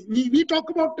we talk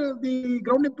about the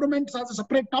ground improvements as a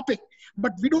separate topic,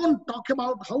 but we don't talk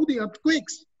about how the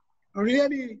earthquakes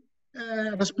really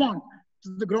respond to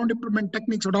the ground improvement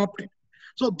techniques adopted.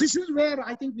 So this is where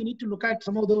I think we need to look at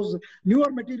some of those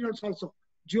newer materials also,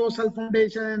 geocell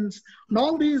foundations and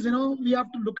all these, we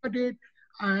have to look at it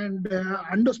and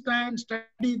understand,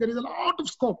 study. There is a lot of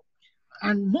scope.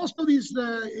 And most of these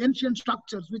ancient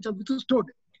structures which are withstood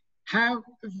have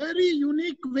a very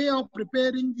unique way of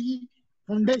preparing the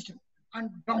foundation and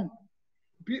ground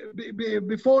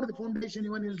before the foundation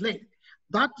even is laid.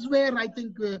 That's where I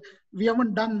think we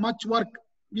haven't done much work.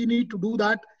 We need to do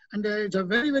that. And it's a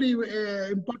very, very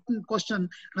important question.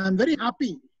 And I'm very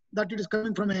happy that it is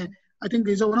coming from I think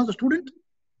is one of the students?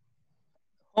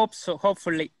 Hope so,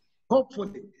 hopefully.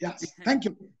 Hopefully, yes. Thank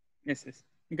you. Yes, yes.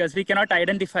 Because we cannot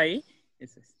identify.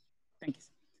 Yes, yes. Thank you.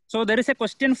 So there is a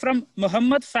question from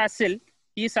Muhammad Fasil.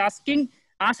 He is asking,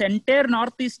 as entire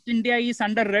Northeast India is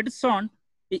under red zone,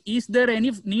 is there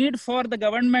any need for the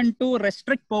government to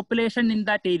restrict population in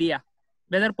that area?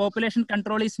 Whether population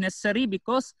control is necessary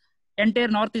because entire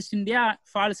Northeast India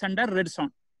falls under red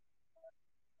zone.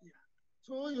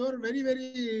 So you're very,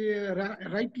 very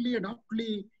rightly and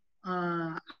aptly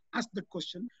asked the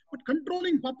question. But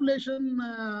controlling population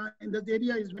in that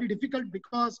area is very difficult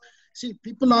because, see,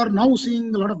 people are now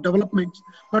seeing a lot of developments.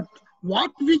 But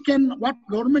what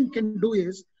government can do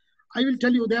is, I will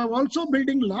tell you, they are also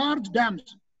building large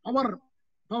dams, power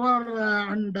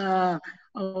and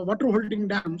water holding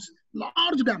dams,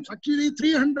 large dams. Actually,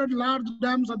 300 large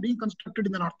dams are being constructed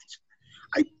in the Northeast.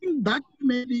 I think that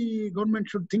maybe government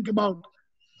should think about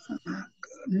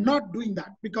not doing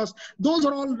that, because those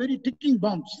are all very ticking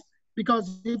bombs.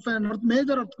 Because if a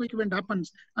major earthquake event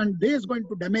happens and they is going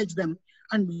to damage them,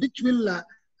 and which will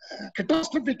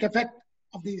catastrophic effect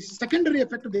of the secondary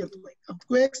effect of the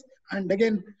earthquakes, and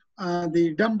again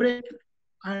the dam break,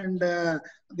 and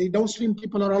the downstream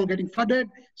people are all getting flooded.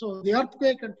 So the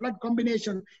earthquake and flood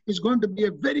combination is going to be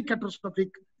a very catastrophic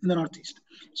in the Northeast.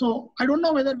 So I don't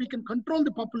know whether we can control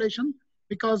the population,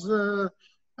 because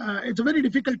it's a very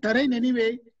difficult terrain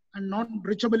anyway, and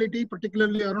non-reachability,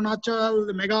 particularly Arunachal,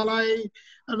 the Meghalaya,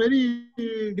 a very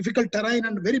difficult terrain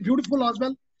and very beautiful as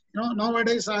well. You know,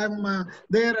 nowadays I'm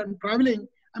there and traveling,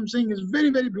 I'm saying it's very,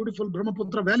 very beautiful.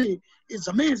 Brahmaputra Valley is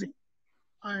amazing.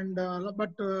 And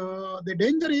but the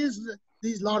danger is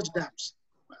these large dams.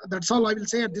 That's all I will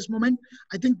say at this moment.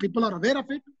 I think people are aware of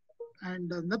it,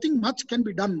 and nothing much can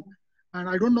be done. And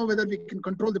I don't know whether we can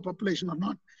control the population or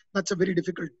not. That's a very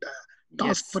difficult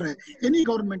task for any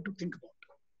government to think about.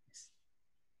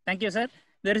 Thank you, sir.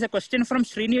 There is a question from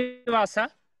Srinivasa.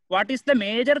 What is the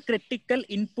major critical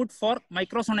input for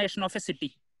microzonation of a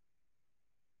city?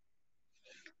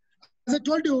 As I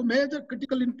told you, major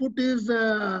critical input is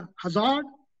hazard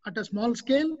at a small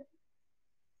scale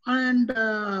and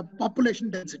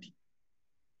population density.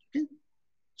 Okay?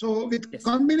 So with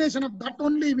combination of that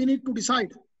only we need to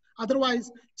decide.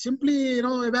 Otherwise, simply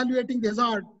evaluating the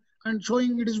hazard and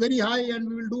showing it is very high and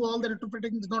we will do all the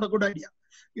retrofitting is not a good idea.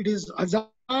 It is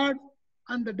hazard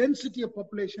and the density of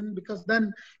population, because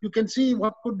then you can see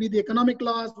what could be the economic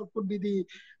loss, what could be the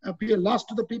loss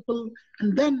to the people,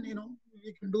 and then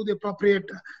we can do the appropriate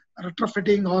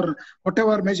retrofitting or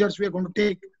whatever measures we are going to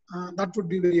take. That would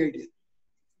be very ideal.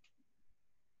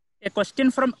 A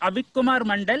question from Avik Kumar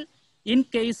Mandal. In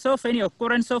case of any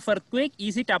occurrence of earthquake,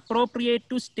 is it appropriate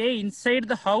to stay inside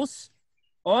the house,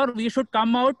 or we should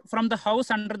come out from the house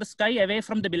under the sky away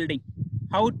from the building?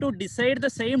 How to decide the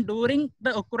same during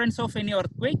the occurrence of any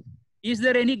earthquake? Is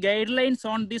there any guidelines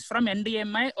on this from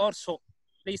NDMI or so?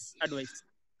 Please advise.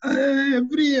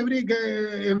 Every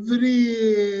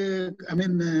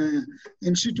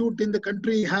institute in the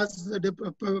country has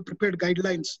prepared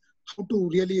guidelines how to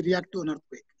really react to an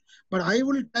earthquake. But I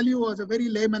will tell you as a very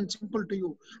layman, simple to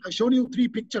you. I've shown you 3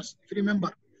 pictures, if you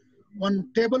remember.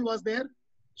 One table was there.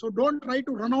 So don't try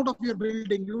to run out of your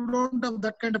building. You don't have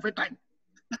that kind of a time.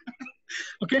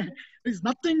 Okay, there's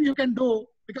nothing you can do,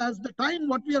 because the time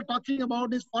what we are talking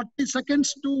about is 40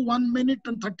 seconds to 1 minute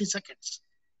and 30 seconds.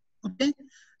 Okay,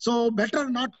 so better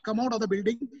not come out of the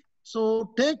building.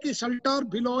 So take a shelter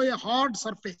below a hard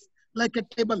surface, like a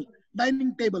table,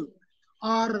 dining table,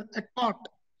 or a cot,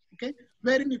 okay,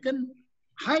 wherein you can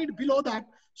hide below that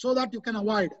so that you can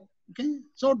avoid. Okay,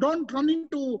 so don't run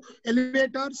into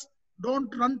elevators,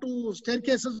 don't run to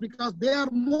staircases, because they are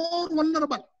more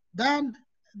vulnerable than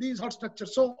these hot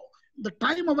structures. So the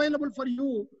time available for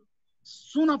you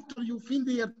soon after you feel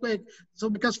the earthquake, so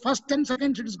because first 10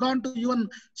 seconds it is gone to you and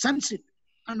sense it,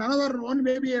 and another one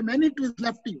maybe a minute is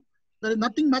left to you. There is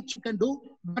nothing much you can do.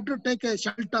 Better take a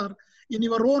shelter in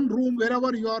your own room,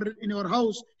 wherever you are in your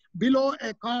house, below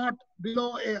a cot,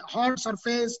 below a hard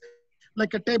surface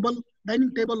like a table,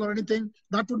 dining table or anything.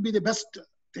 That would be the best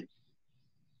thing.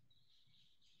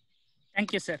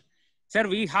 Thank you, sir. Sir,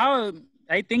 we have,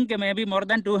 I think, maybe more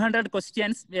than 200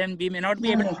 questions, and we may not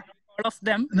be able to cover all of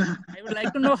them. I would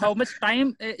like to know how much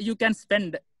time you can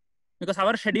spend, because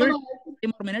our schedule is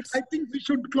 3 more minutes. I think we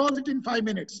should close it in 5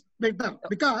 minutes better,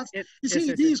 because you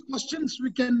see, these questions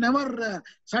we can never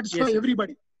satisfy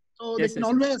everybody. So they can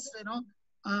always,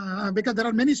 because there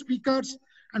are many speakers,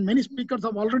 and many speakers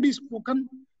have already spoken,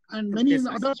 and many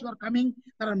others who are coming.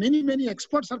 There are many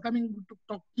experts are coming to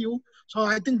talk to you. So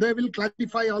I think they will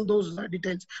clarify all those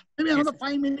details. Maybe another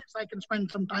 5 minutes I can spend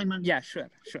some time and sure.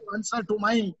 answer to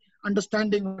my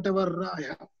understanding whatever I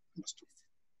have understood.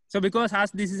 So because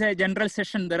as this is a general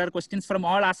session, there are questions from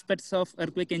all aspects of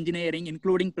earthquake engineering,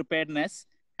 including preparedness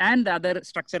and other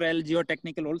structural,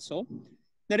 geotechnical also.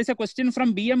 There is a question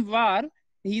from BM Var.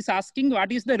 he's asking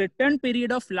what is the return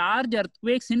period of large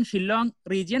earthquakes in Shillong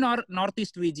region or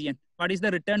Northeast region? What is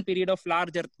the return period of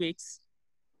large earthquakes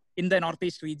in the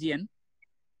Northeast region?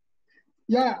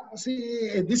 Yeah,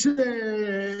 see, this is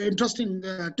an interesting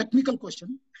technical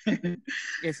question.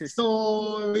 Yes, yes.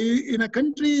 So, in a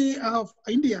country of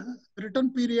India,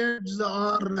 return periods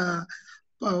are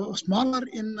smaller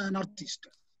in Northeast.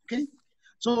 Okay,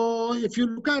 so if you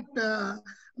look at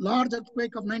large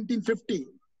earthquake of 1950,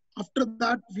 after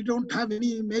that we don't have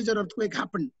any major earthquake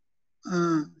happen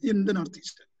in the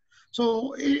Northeast.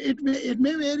 So it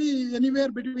may vary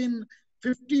anywhere between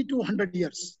 50 to 100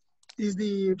 years is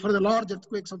for the large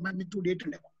earthquakes of magnitude 8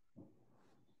 and above.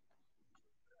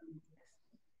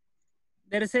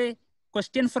 There is a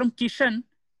question from Kishan.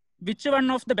 Which one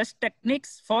of the best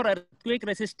techniques for earthquake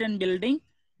resistant building?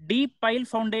 Deep pile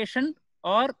foundation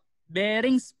or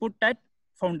bearings put at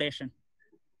foundation?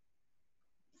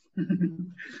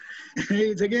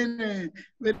 It's again a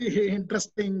very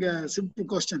interesting, simple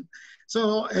question.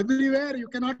 So everywhere you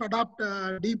cannot adopt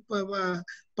deep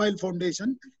pile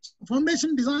foundation.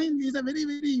 Foundation design is a very,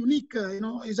 very unique,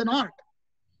 is an art.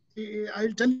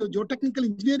 I'll tell you, geotechnical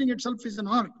engineering itself is an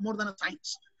art more than a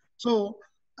science. So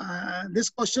this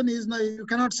question is, you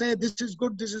cannot say this is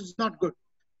good, this is not good.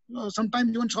 Sometimes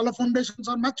even shallow foundations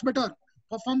are much better,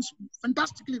 performs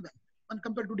fantastically well when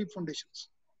compared to deep foundations.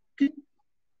 Okay.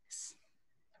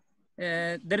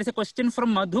 There is a question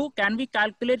from Madhu. Can we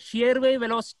calculate shear wave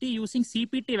velocity using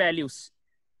CPT values?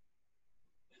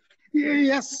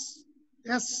 Yes,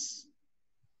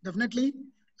 definitely.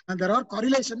 And there are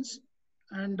correlations,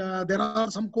 and there are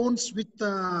some cones with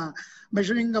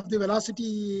measuring of the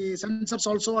velocity sensors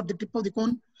also at the tip of the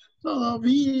cone. So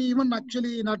we even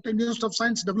actually in our Institute of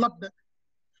Science developed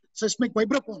seismic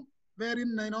vibrocone,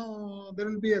 wherein there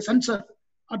will be a sensor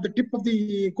at the tip of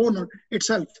the cone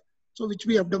itself. So which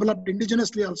we have developed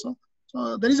indigenously also.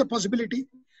 So there is a possibility,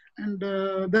 and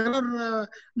there are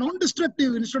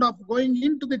non-destructive. Instead of going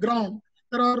into the ground,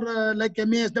 there are like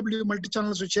MASW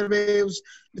multi-channel shear waves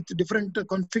with different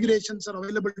configurations are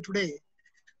available today.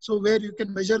 So where you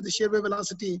can measure the shear wave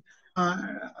velocity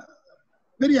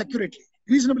very accurately,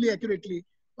 reasonably accurately,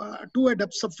 to a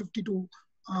depth of 50 to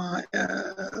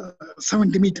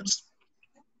 70 meters.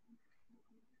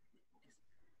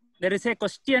 There is a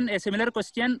question, a similar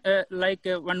question like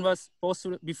one was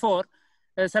posed before.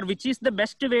 Sir, which is the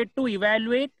best way to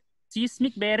evaluate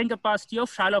seismic bearing capacity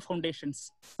of shallow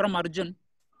foundations? From Arjun.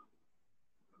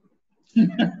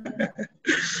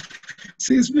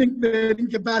 Seismic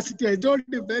bearing capacity. I told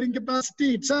you, bearing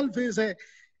capacity itself is a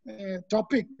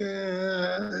topic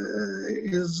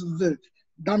is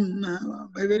done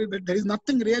by there is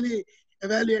nothing really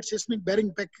evaluate seismic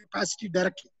bearing capacity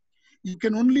directly. You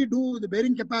can only do the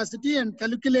bearing capacity and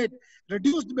calculate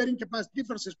reduced bearing capacity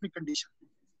for seismic condition.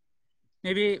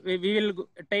 Maybe we will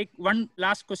take one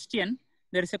last question.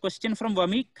 There is a question from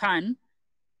Vamik Khan.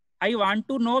 I want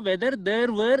to know whether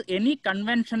there were any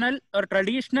conventional or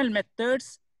traditional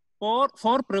methods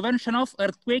for prevention of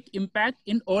earthquake impact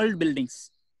in old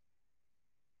buildings.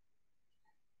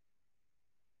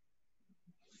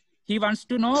 He wants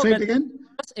to know whether there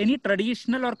was any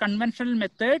traditional or conventional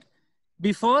method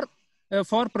before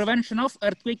for prevention of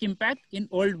earthquake impact in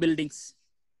old buildings.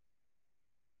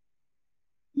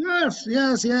 Yes.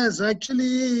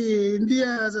 Actually,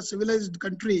 India as a civilized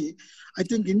country, I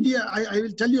think India, I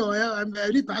will tell you, I'm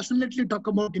very passionately talk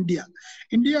about India.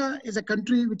 India is a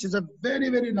country which is a very,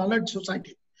 very knowledge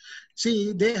society.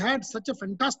 See, they had such a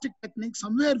fantastic technique.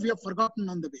 Somewhere we have forgotten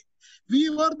on the way. We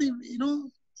were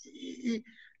the,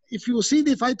 if you see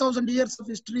the 5,000 years of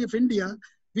history of India,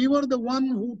 we were the one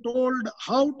who told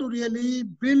how to really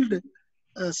build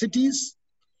cities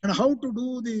and how to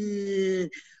do the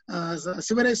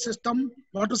sewerage system,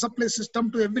 water supply system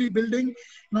to every building.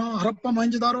 Harappa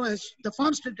Mohenjo-daro has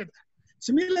demonstrated that.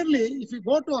 Similarly, if you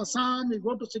go to Assam, you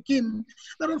go to Sikkim,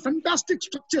 there are fantastic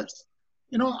structures.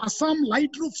 Assam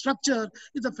light roof structure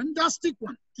is a fantastic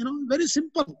one. Very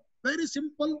simple, very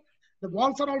simple. The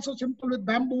walls are also simple with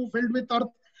bamboo filled with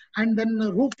earth. And then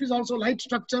the roof is also light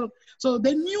structure. So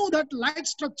they knew that light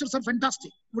structures are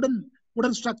fantastic,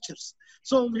 wooden structures.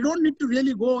 So we don't need to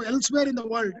really go elsewhere in the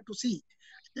world to see.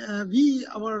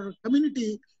 Our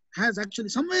community has actually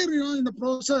somewhere, in the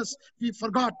process, we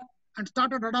forgot and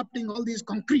started adopting all these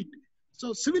concrete.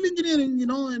 So civil engineering,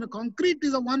 concrete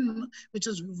is the one which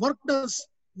has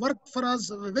worked for us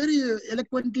very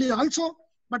eloquently also,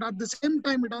 but at the same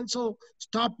time, it also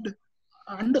stopped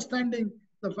understanding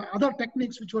the other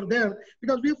techniques which were there,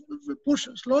 because we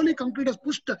slowly concrete has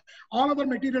pushed all other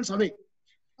materials away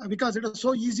because it is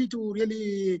so easy to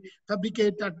really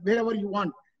fabricate at wherever you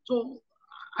want. So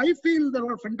I feel there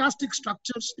are fantastic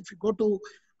structures. If you go to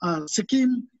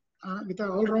Sikkim with an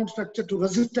all-round structure to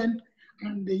resistant,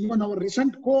 and even our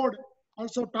recent code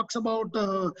also talks about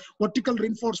vertical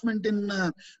reinforcement in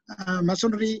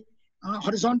masonry,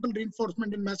 horizontal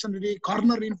reinforcement in masonry,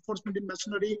 corner reinforcement in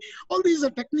masonry. All these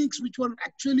are techniques which were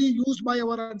actually used by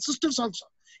our ancestors also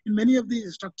in many of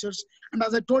these structures. And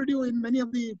as I told you, in many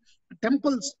of the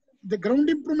temples, the ground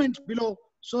improvements below,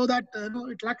 so that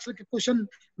it lacks like a cushion,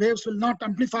 waves will not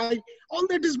amplify. All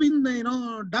that has been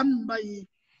done by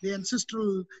the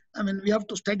ancestral. I mean, we have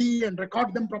to study and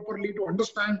record them properly to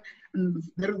understand, and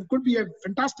there could be a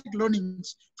fantastic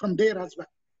learnings from there as well.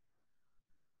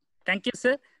 Thank you,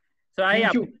 sir. So I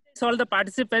appreciate all the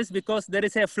participants because there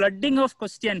is a flooding of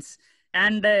questions,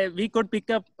 and we could pick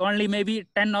up only maybe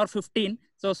 10 or 15.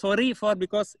 So sorry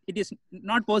because it is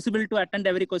not possible to attend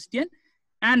every question.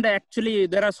 And actually,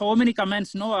 there are so many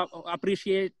comments,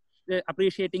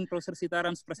 appreciating Professor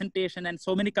Sitharam's presentation, and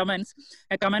so many comments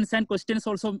and questions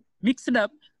also mixed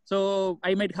up. So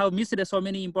I might have missed so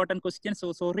many important questions.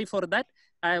 So sorry for that.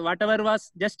 Whatever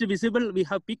was just visible, we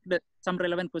have picked some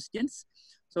relevant questions.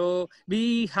 So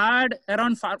we had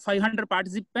around 500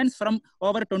 participants from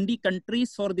over 20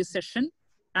 countries for this session.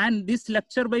 And this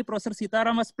lecture by Professor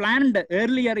Sitharam was planned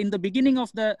earlier in the beginning of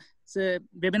the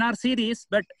webinar series,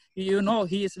 but he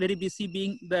is very busy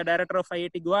being the director of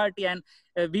IIT Guwahati,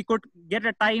 and we could get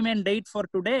a time and date for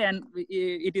today, and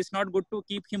it is not good to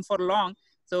keep him for long.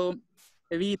 So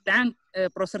we thank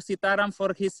Professor Sitharam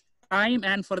for his time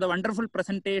and for the wonderful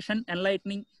presentation,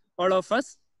 enlightening all of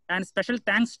us. And special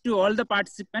thanks to all the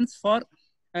participants for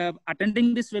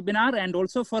attending this webinar, and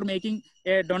also for making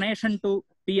a donation to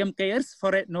PM Cares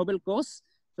for a noble cause.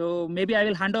 So maybe I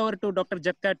will hand over to Dr.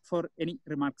 Jagkat for any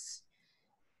remarks.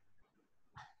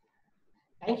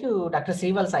 Thank you, Dr.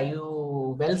 Srivalsa.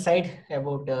 You well said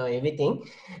about everything,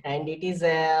 and it is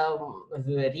a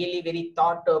really very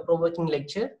thought-provoking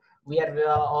lecture. We are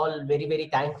all very, very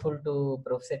thankful to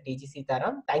Professor T.G.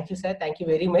 Sitharam. Thank you, sir. Thank you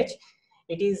very much.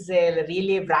 It is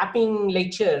really a wrapping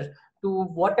lecture to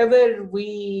whatever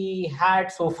we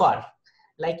had so far.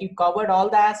 Like, you covered all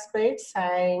the aspects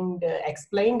and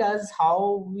explained us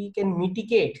how we can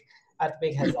mitigate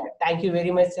earthquake hazard. Thank you very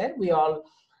much, sir. We all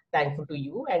thankful to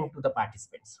you and to the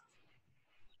participants.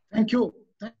 Thank you.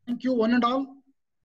 Thank you, one and all.